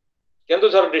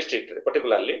केन्दुझर डिस्ट्रिक्ट रे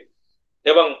पर्टिकुलरली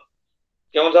एवं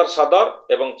केन्दुझर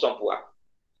सदर एवं चंपुआ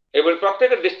एवं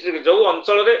प्रत्येक डिस्ट्रिक्ट जो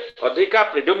अंचल रे अधिका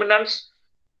प्रिडोमिनेंस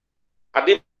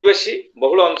आदिवासी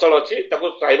बहुल अंचल अछि ताको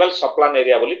ट्राइबल सब प्लान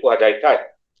एरिया बोली कहा जाय थाय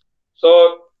सो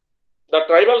द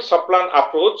ट्राइबल सब प्लान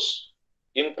अप्रोच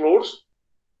इंक्लूड्स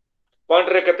पॉइंट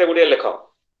रे केते गुडी लेखो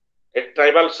a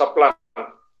tribal subplan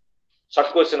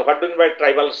short question what do you mean by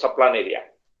tribal subplan area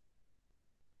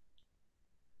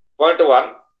point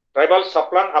 1 tribal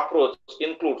subplan approach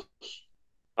includes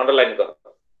underline kar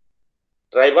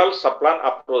tribal subplan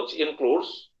approach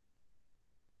includes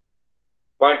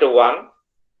point 1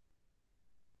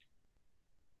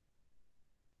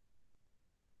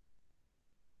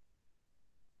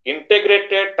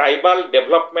 integrated tribal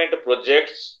development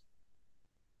projects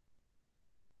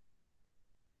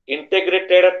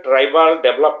integrated tribal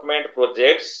development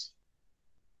projects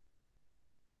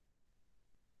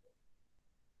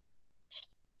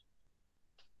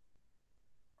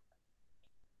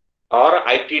or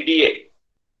ITDA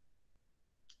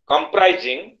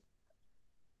comprising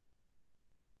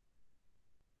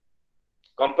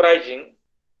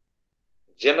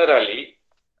generally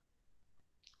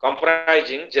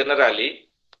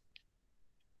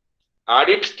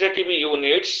administrative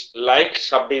units like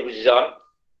subdivision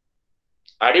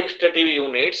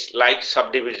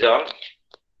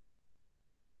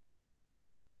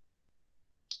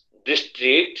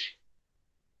district,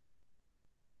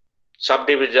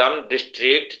 subdivision,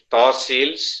 district,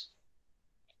 tahsils,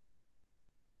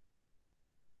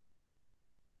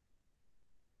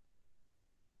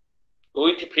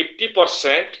 with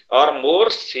 50% or more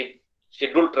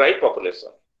scheduled tribe population.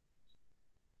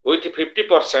 With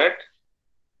 50%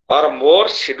 or more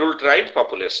scheduled tribe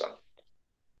population.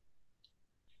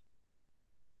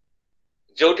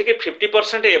 जोठी के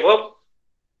 50% above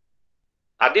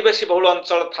आदिवासी बहुल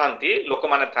अंचल थांती लोक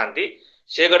माने थांती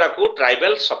सेगडा को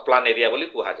tribal सबप्लान area बोली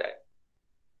कुहा जाए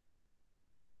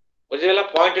बुझेला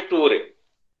पॉइंट 2 रे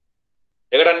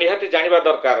एगडा निहाती जानिबा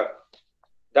दरकार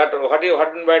that what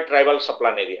mean by tribal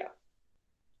subplan area.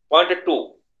 Point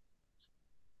 2,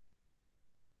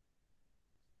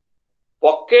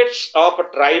 pockets of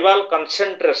tribal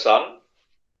concentration,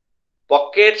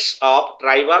 pockets of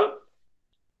tribal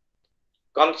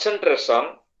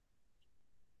concentration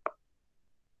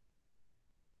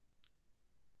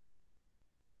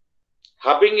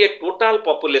having a total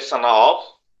population of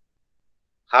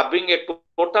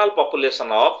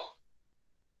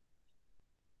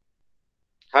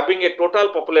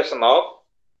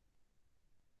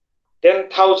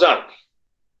 10,000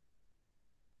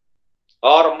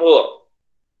 or more,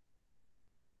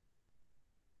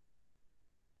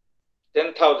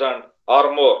 10,000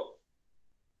 or more,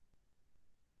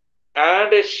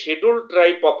 and a scheduled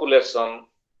tribe population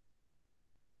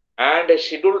of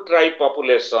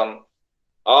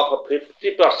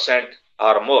 50%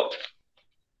 or more.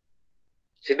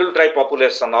 Scheduled tribe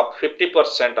population of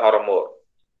 50% or more.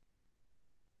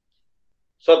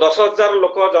 So 10,000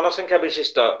 लोक जनसंख्या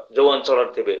विशिष्ट जो अंचल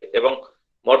थिबे एवं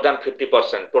more than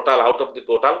 50% total out of the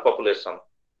total population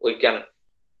we can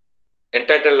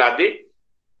entitle as the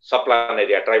subplan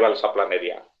area, tribal subplan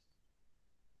area.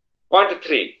 Point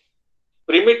 3,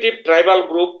 primitive tribal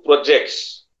group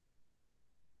projects.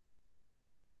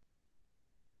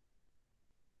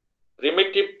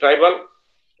 Primitive tribal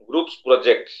groups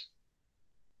projects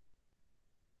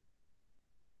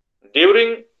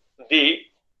during the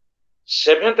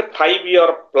 7th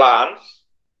 5-year plan.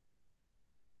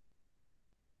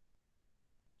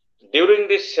 During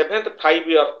the 7th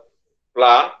 5-year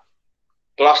plan,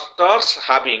 clusters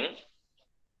having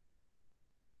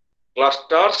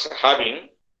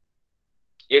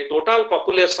a total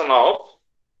population of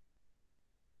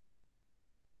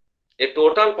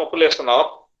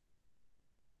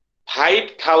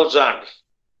 5,000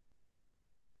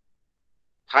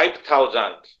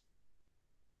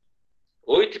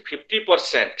 with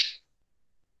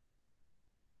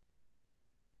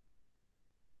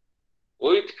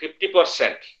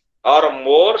 50% or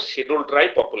more scheduled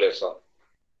tribe population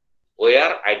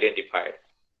were identified.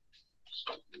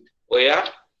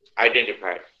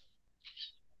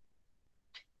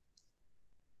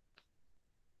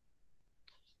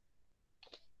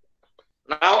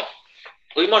 Now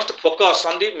we must focus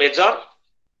on the major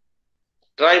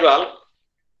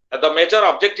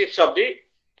objectives of the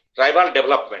tribal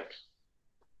development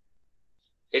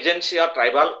agency or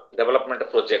tribal development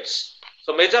projects.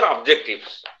 So major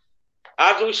objectives,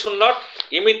 as we should not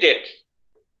imitate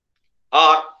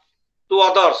or to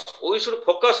others, we should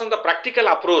focus on the practical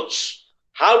approach,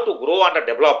 how to grow and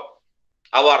develop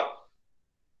our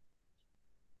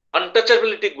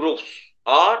untouchability groups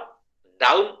or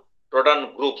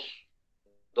downtrodden groups.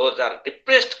 Those are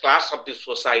depressed class of the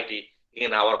society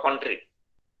in our country.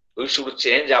 We should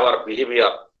change our behavior,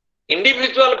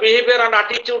 individual behavior and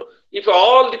attitude. If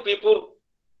all the people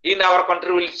in our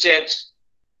country will change,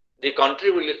 the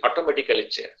country will automatically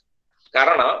change.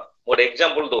 Karana, what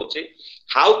example dochi,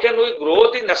 how can we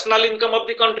grow the national income of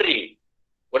the country?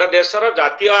 What are desara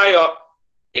jatiya aya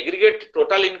aggregate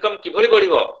total income kibhari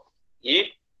badibo? If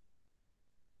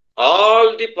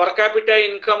all the per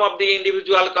capita income of the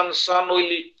individual concerned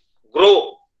will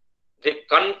grow, the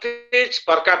country's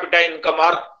per capita income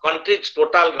or country's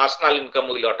total national income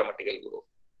will automatically grow.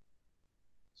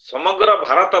 Samagra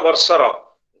Bharata Varsara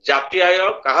Jati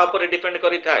Aaya kaha pare depend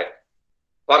karithae?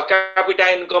 Per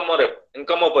capita income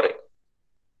upare.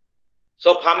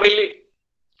 So family,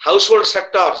 household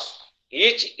sectors,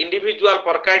 each individual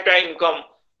per capita income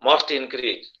must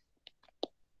increase.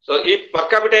 So if per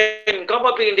capita income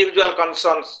of the individual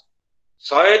concerns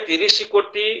 130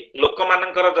 कोटी लोक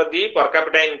मानकर जदि per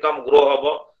capita income grow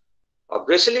hobo,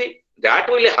 obviously that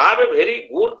will have a very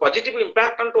good positive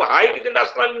impact on to hike the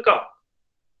national income.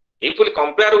 If we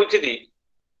compare with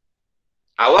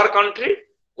our country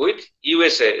with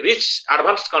USA, rich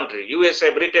advanced country,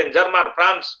 USA, Britain, German,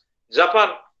 France, Japan,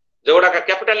 जोड़ा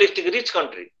capitalistic rich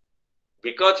country,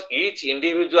 because each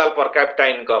individual per capita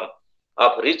income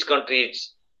of rich country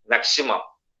is maximum.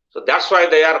 So that's why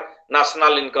they are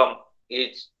national income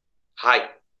is high.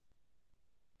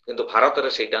 Kintu Bharat re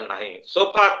seita nahi.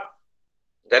 So far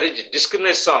there is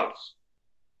discrimination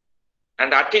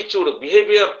and attitude,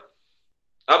 behavior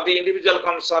of the individual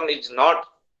concerned is not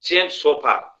changed so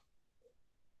far.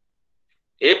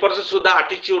 A pursue Sudha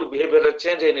attitude behavior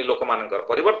change है नहीं लोक मानकर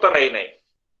परिवर्तन है नहीं.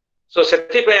 So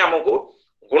सेति पे हमको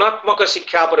गुणात्मक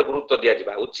शिक्षा पर गुरुत्व दिया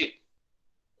जाए उचित.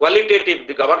 Qualitative,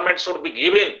 the government should be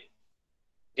given,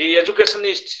 the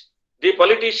educationists, the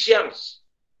politicians,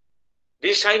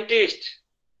 the scientists,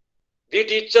 the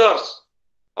teachers,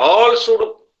 all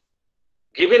should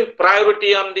given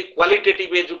priority on the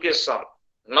qualitative education,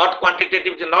 not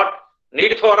quantitative, not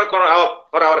need for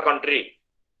our country.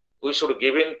 We should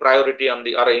give in priority on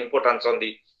the or importance on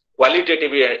the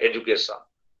qualitative education.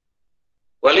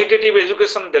 Qualitative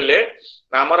education देले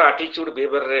हमारा attitude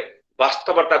behavior रे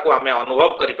वास्तवता को हमें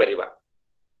अनुभव करी परिबा.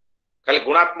 खाली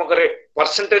गुणात्मक रे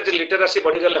परसेंटेज लिटरेसी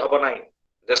बढ़ी गले हबो नाही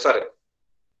देश रे.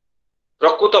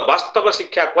 प्रकृत वास्तव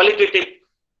शिक्षा qualitative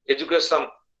education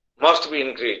must be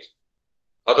increased.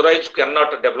 Otherwise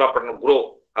cannot develop and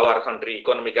grow our country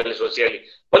economically, socially,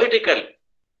 politically.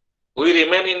 We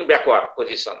remain in backward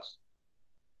positions.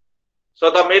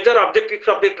 So the major objectives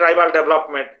of the tribal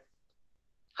development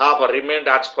have remained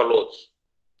as follows.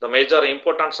 The major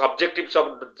important objectives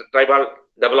of the tribal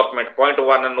development, point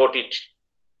 1, and note it.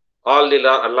 All the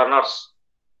learners.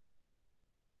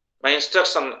 My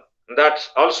instruction that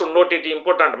also note it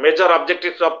important major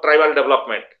objectives of tribal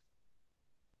development.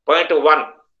 Point 1.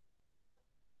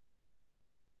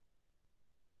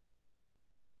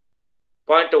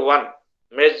 Point 1.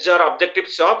 Major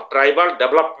objectives of tribal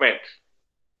development.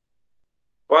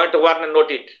 Point 1, and note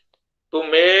it. To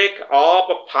make up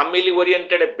a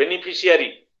family-oriented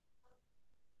beneficiary.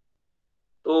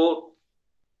 To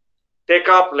take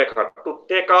up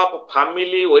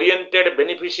family-oriented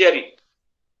beneficiary.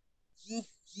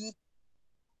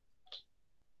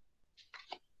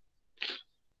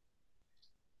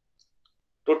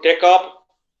 To take up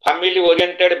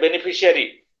family-oriented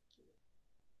beneficiary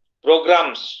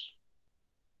programs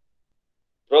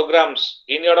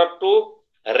in order to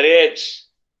raise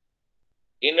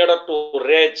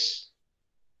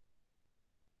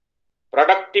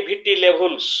productivity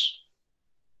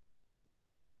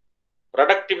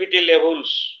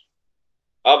levels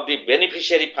of the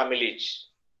beneficiary families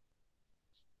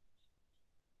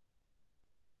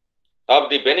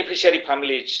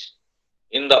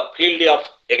in the field of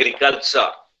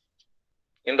agriculture,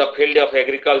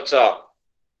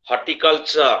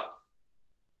 horticulture,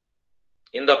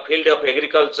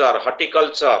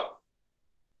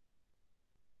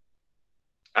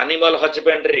 animal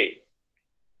husbandry,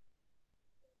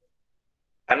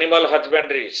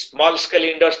 small scale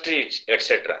industries,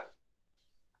 etc.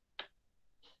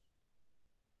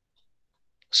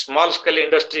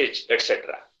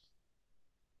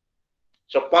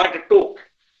 So point 2,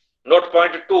 note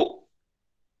point 2,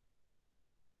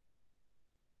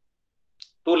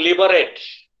 to liberate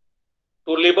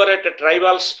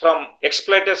tribals from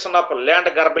exploitation of land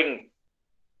grabbing,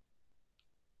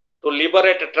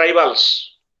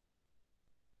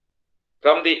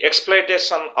 from the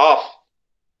exploitation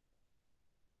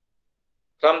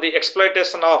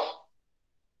of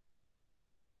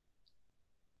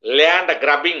land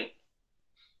grabbing,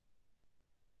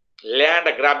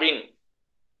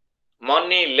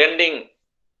 money lending,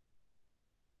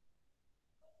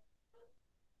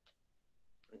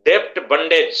 debt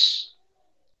bondage,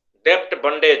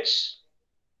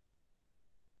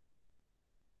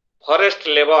 forest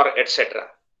labor, etc.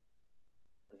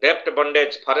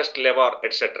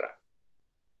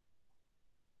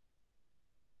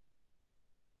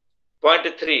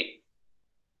 Point 3.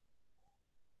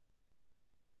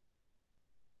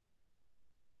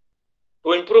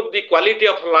 To improve the quality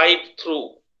of life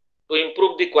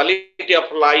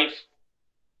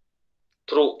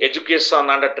through education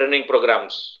and training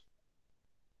programs.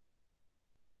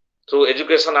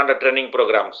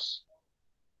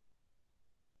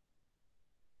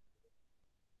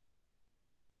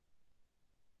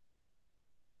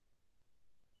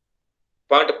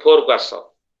 Point 4 question.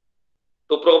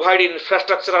 To provide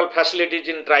infrastructural facilities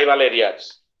in tribal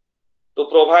areas.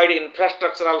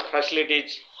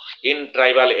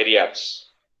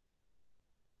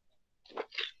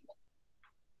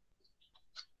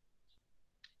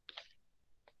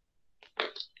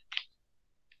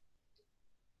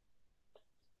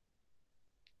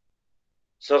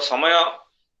 So समय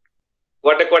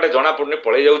कुआटे जना पड़ने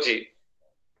पड़े जाउची.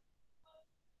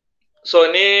 So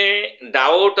any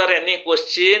doubt or any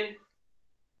question?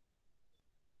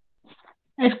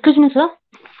 Excuse me, sir.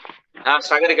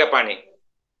 Sagarika Pani.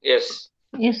 Yes.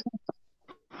 Yes, sir.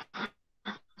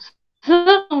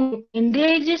 Sir, India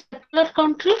is a secular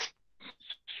country.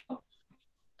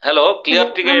 Hello clear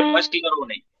Hello, टिके am I voice clear हो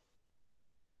नहीं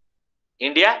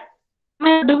India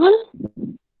audible?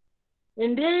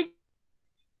 India is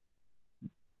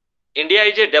India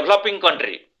is a developing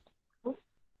country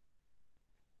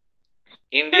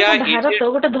India is Bharat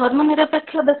ଗୋଟେ ଧର୍ମ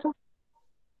ନିରପେକ୍ଷ ଦେଶ।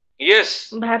 Yes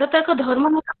Bharat ଏକ ଧର୍ମ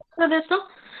ନିରପେକ୍ଷ ଦେଶ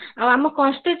ଆଉ ଆମ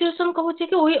କନଷ୍ଟିଟ୍ୟୁସନ କହୁଛି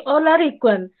କି we all are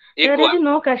equal. There is equal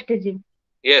no casteism.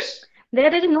 Yes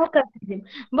There is no casteism.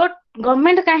 But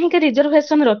government କାହିଁକି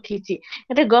ରିଜର୍ଭେସନ ରଖିଛି?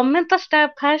 ଏଟା ଗଭର୍ଣ୍ଣମେଣ୍ଟ ତ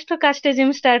ଫାଷ୍ଟ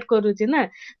କାଷ୍ଟେଜିମ୍ ଷ୍ଟାର୍ଟ କରୁଛି ନା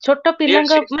ଛୋଟ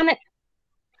ପିଲାଙ୍କ yes ମାନେ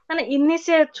ମାନେ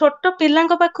ଛୋଟ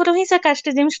ପିଲାଙ୍କ ପାଖରୁ ହିଁ ସେ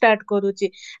କାଷ୍ଟେଜିମ୍ ଷ୍ଟାର୍ଟ କରୁଛି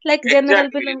ଲାଇକ ଜେନେରାଲ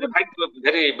exactly ପିଲାଙ୍କୁ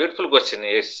very beautiful question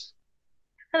yes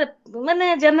ମାନେ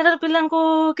ଜେନେରାଲ ପିଲାଙ୍କୁ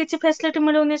କିଛି ଫ୍ୟାସିଲିଟି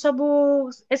ମିଳୁନି ସବୁ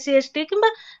SC ST କିମ୍ବା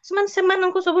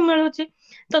ସେମାନଙ୍କୁ ସବୁ ମିଳୁଛି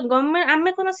ତ ଗଭର୍ଣ୍ଣମେଣ୍ଟ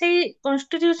ଆମେ କଣ ସେଇ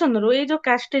କନଷ୍ଟିଟ୍ୟୁସନ ରୁ ଏଇ ଯୋଉ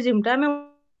କାଷ୍ଟେଜିମ୍ ଟା ଆମେ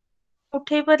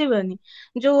ଉଠେଇ ପାରିବାନି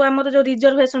ଯୋଉ ଆମର ଯୋଉ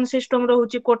ରିଜର୍ଭେସନ ସିଷ୍ଟମ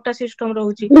ରହୁଛି କୋଟା ସିଷ୍ଟମ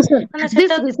ରହୁଛି Listen, ମାନେ this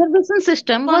ସେଟା reservation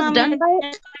system କଣ was ଆମେ done by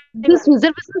this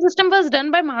reservation system was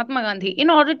done by Mahatma Gandhi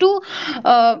in order to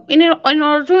in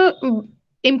order to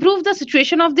improve the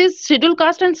situation of these scheduled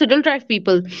caste and scheduled tribe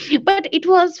people. But it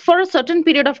was for a certain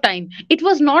period of time. It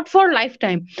was not for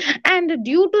lifetime. And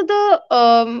due to the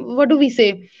what do we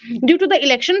say? Due to the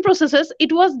election processes,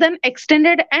 it was then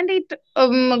extended and it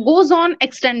goes on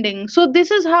extending. So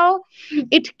this is how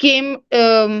it came.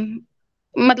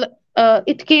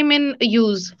 It came in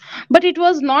use, but it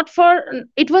was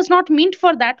not meant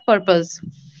for that purpose.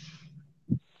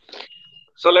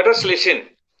 so let us listen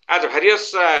as various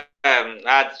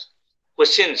as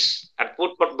questions are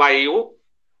put forth by you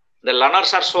the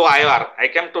learners are so aware I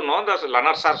came to know that the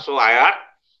learners are so aware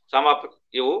some of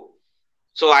you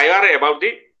so aware about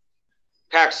the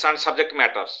facts and subject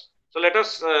matters so let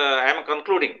us I am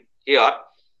concluding here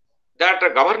that the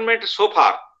government so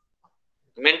far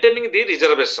maintaining the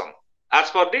reservation as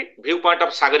per the viewpoint of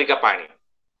Sagarika Pani.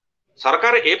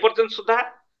 सरकार ए पर्यंत सुधा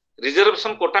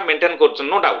reservation quota maintain कर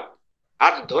no doubt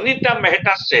आज धोनीता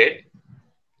Mehta said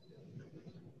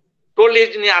told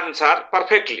his answer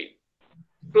perfectly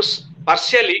to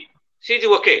partially she is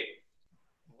okay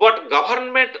but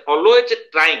government always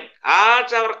trying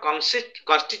as our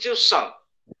constitution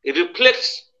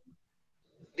reflects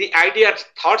the ideas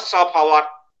thoughts of our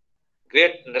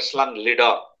great national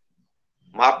leader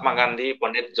Mahatma Gandhi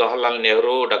Pandit Jawaharlal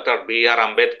Nehru doctor B.R.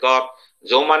 Ambedkar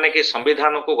जो माने कि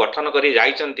संविधान को गठन करी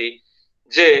जाइचंती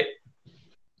जे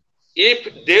if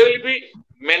they will be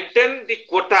maintain the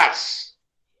quotas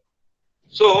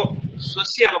so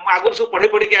social आगुर सब पढ़े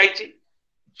पढ़े के आइची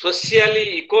socially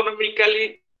economically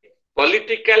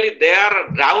politically they are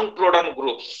downtrodden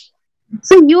groups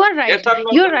So you are right. yes or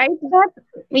no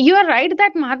You are right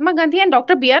that Mahatma Gandhi and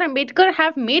Dr. B.R. Ambedkar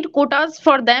have made quotas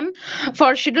for them for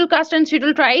scheduled caste and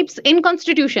scheduled tribes in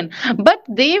constitution. But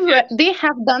yes they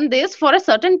have done this for a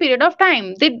certain period of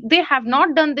time. They have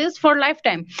not done this for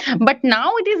lifetime. But now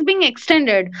it is being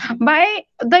extended by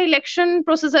the election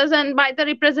processes and by the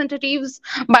representatives,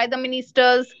 by the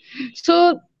ministers.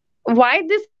 So why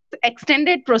this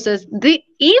extended process?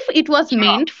 If it was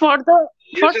meant for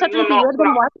listen certain no period,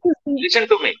 then why is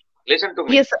it? listen to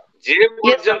me Yes, sir. J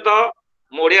Yes, sir. पर्यंत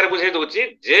मोडियार बुझे दउची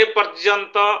जे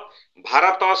पर्यंत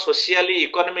Bharat socially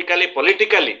economically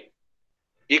politically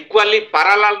equally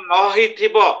parallel न होई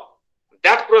थिबो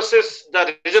that process the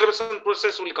reservation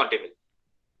process will continue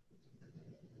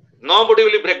nobody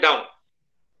will break down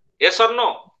yes or no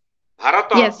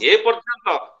Bharat Yes. ए पर्यंत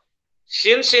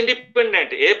since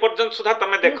independent ए पर्यंत सुधा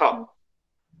तमे देखो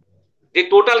the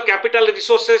total capital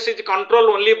resources is controlled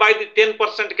only by the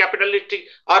 10% capitalistic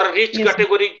or rich Yes, sir.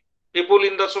 category people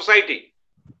in the society.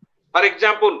 For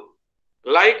example,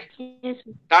 like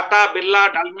Tata, Birla,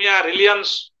 Dalmia,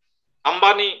 Reliance,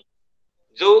 Ambani,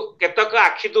 जो केतक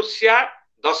आखि दुर्सिया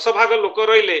 10 भाग लोक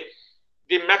रहिले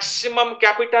the maximum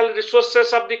capital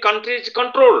resources of the country is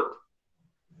controlled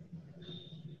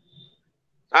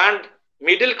and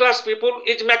middle class people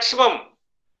is maximum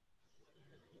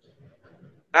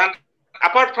and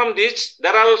apart from this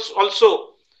there are also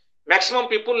maximum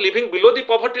people living below the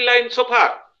poverty line so far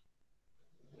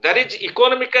there is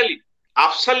economically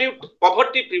absolute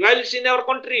poverty prevails in our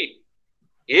country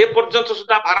ए पर्यंत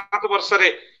सुधा भारत वर्ष रे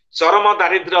चरम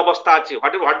दारिद्र्य अवस्था अछि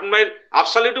what mean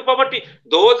absolute poverty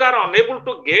those are unable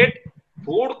to get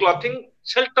food clothing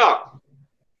shelter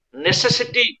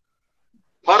necessity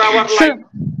for our Sir, life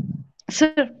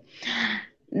sir,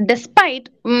 despite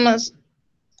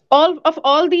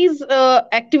all these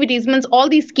activities, means all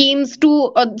these schemes to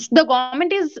the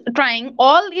government is trying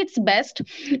all its best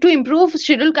to improve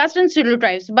scheduled caste and scheduled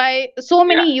tribes by so Yeah.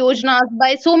 many yojanas,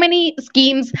 by so many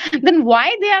schemes, then why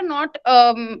they are not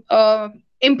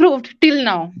improved till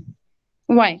now?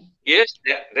 Why? Yes,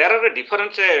 there are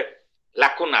different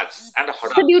lacunas and So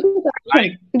hurdles.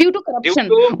 Like due to due corruption,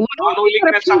 to why is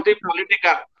unwillingness corruption? of the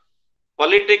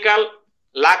political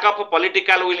lack of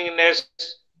political willingness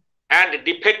and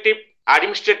defective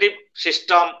administrative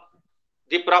system,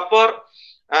 the proper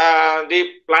the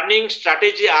planning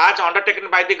strategy as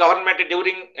undertaken by the government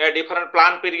during different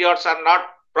plan periods are not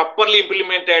properly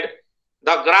implemented.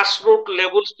 The grassroots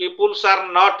levels peoples are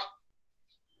not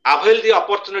avail the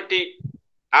opportunity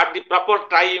at the proper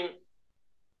time.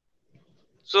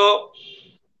 So,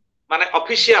 man,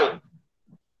 official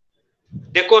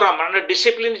decorum and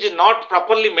discipline is not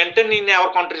properly maintained in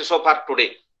our country so far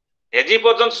today. एजी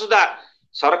पर्यंत सुधा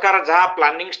सरकार जहाँ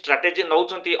planning strategy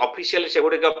नौचंती officially से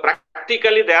गुड़िक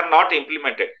practically they are not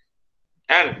implemented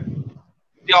and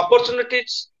the opportunities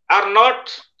are not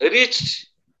reached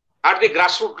at the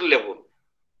grassroot level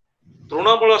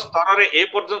Trinamool स्तर रे ए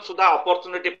पर्यंत सुधा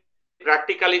opportunity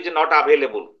practically is not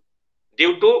available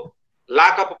due to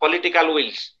lack of political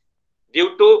wills, due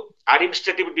to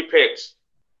administrative defects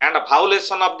and a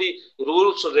violation of the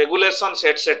rules, regulations,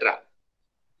 etc.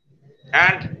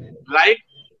 And like,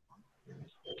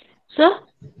 sir,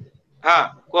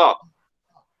 go.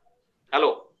 Hello.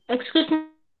 excuse me,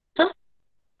 sir.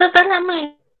 Sir, can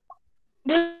I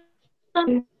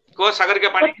Go सागर के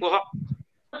पानी को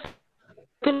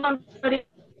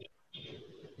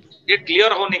ये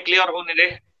clear होने रे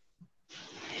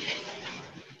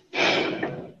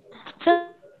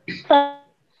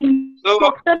So I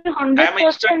am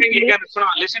instructing you can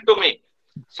listen to me.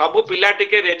 सबु पिला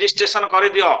टिके registration कर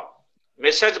दियो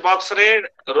मेसेज बॉक्स रे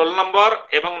रोल नंबर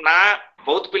एवं ना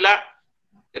बहुत पिला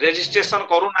रेजिस्ट्रेशन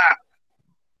करू ना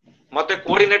मते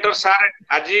कोऑर्डिनेटर सर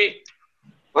आजी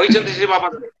होइचंती से बाबा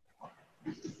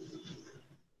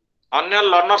अन्य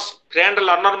लर्नर्स फ्रेंड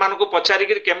लर्नर मान को पचारी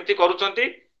कि केमती करूचंती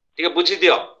टिके बुझी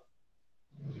दियो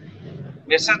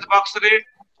मेसेज बॉक्स रे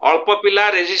अल्प पिला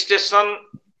रेजिस्ट्रेशन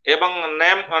एवं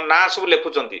नेम ना सब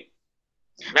लिखुचंती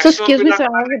excuse me sir,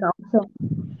 I have a doubt, sir.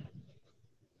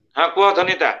 हां को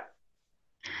धनिता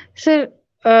सर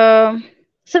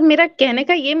सर मेरा कहने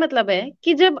का ये मतलब है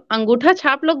कि जब अंगूठा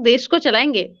छाप लोग देश को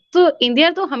चलाएंगे तो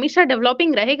इंडिया तो हमेशा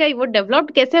डेवलपिंग रहेगा ही, वो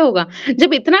डेवलप्ड कैसे होगा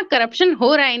जब इतना करप्शन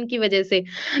हो रहा है इनकी वजह से?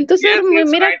 तो सर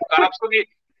मेरा corruption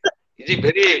is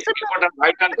very important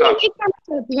vital मैं ये कहना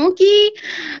चाहती हूँ कि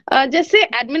जैसे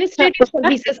एडमिनिस्ट्रेटिव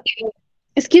सर्विसेज के लिए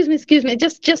excuse me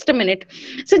just a minute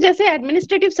sir, जैसे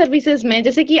एडमिनिस्ट्रेटिव सर्विसेज में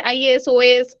जैसे कि आईएएस,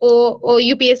 ओएएस,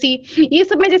 यूपीएससी ये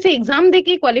सब में जैसे एग्जाम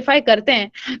देके क्वालिफाई करते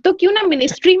हैं, तो क्यों ना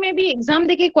मिनिस्ट्री में भी एग्जाम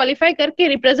देके क्वालिफाई करके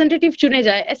रिप्रेजेंटेटिव चुने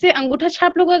जाए? ऐसे अंगूठा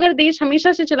छाप लोग अगर देश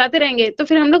हमेशा से चलाते रहेंगे तो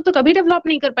फिर हम लोग तो कभी डेवलप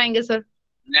नहीं कर पाएंगे सर।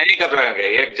 नहीं कर पाएंगे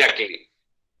exactly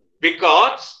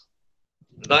because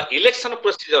the election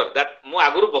procedure that मु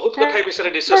आगुरु बहुत कथा विषय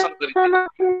डिस्कशन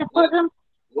करी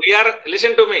we are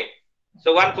listen to me.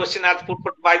 So one question has put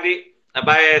by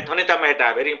Dhanita Mehta,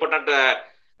 very important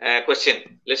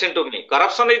question. Listen to me.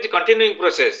 Corruption is continuing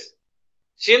process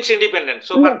since independence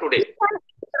so far today.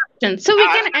 So we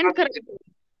can end corruption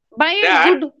by a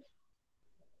good.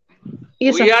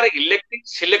 Yes, we sir. are electing,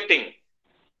 selecting.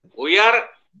 We are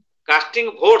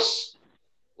casting votes.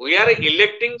 We are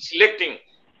electing, selecting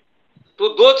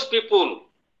to those people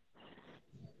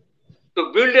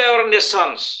to build our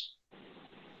nations.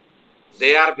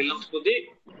 They are belongs to the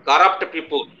corrupt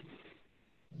people.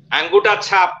 Anguta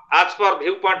chap, as per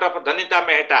viewpoint of Dhanita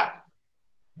Mehta,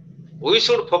 we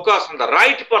should focus on the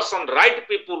right person, right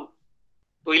people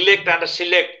to elect and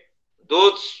select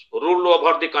those rule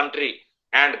over the country,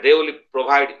 and they will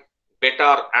provide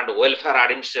better and welfare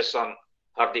administration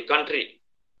for the country.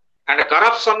 And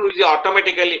corruption will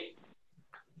automatically,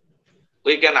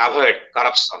 we can avoid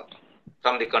corruption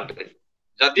from the country.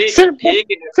 जदि ठीक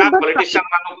नेता politician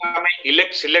मानु को हमें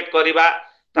elect select करिबा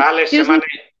ताले से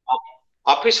माने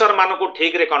ऑफिसर मानु को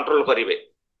ठीक रे कंट्रोल करिवे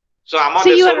सो आम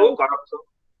देश रो corruption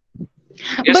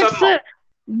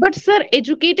but sir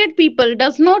educated people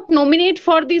does not nominate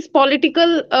for these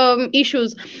political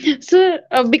issues sir,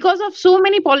 because of so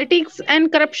many politics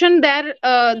and corruption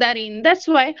therein. That's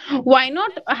why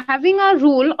not having a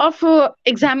rule of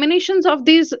examinations of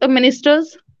these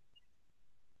ministers?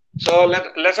 So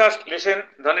let us listen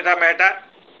Dhanita Mehta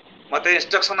मते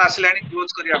instruction आसिलानी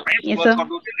close करिया पई close कर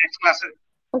दूची next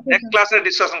class रे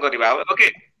discussion करिबा okay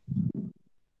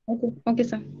okay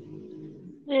sir.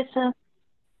 Yes sir.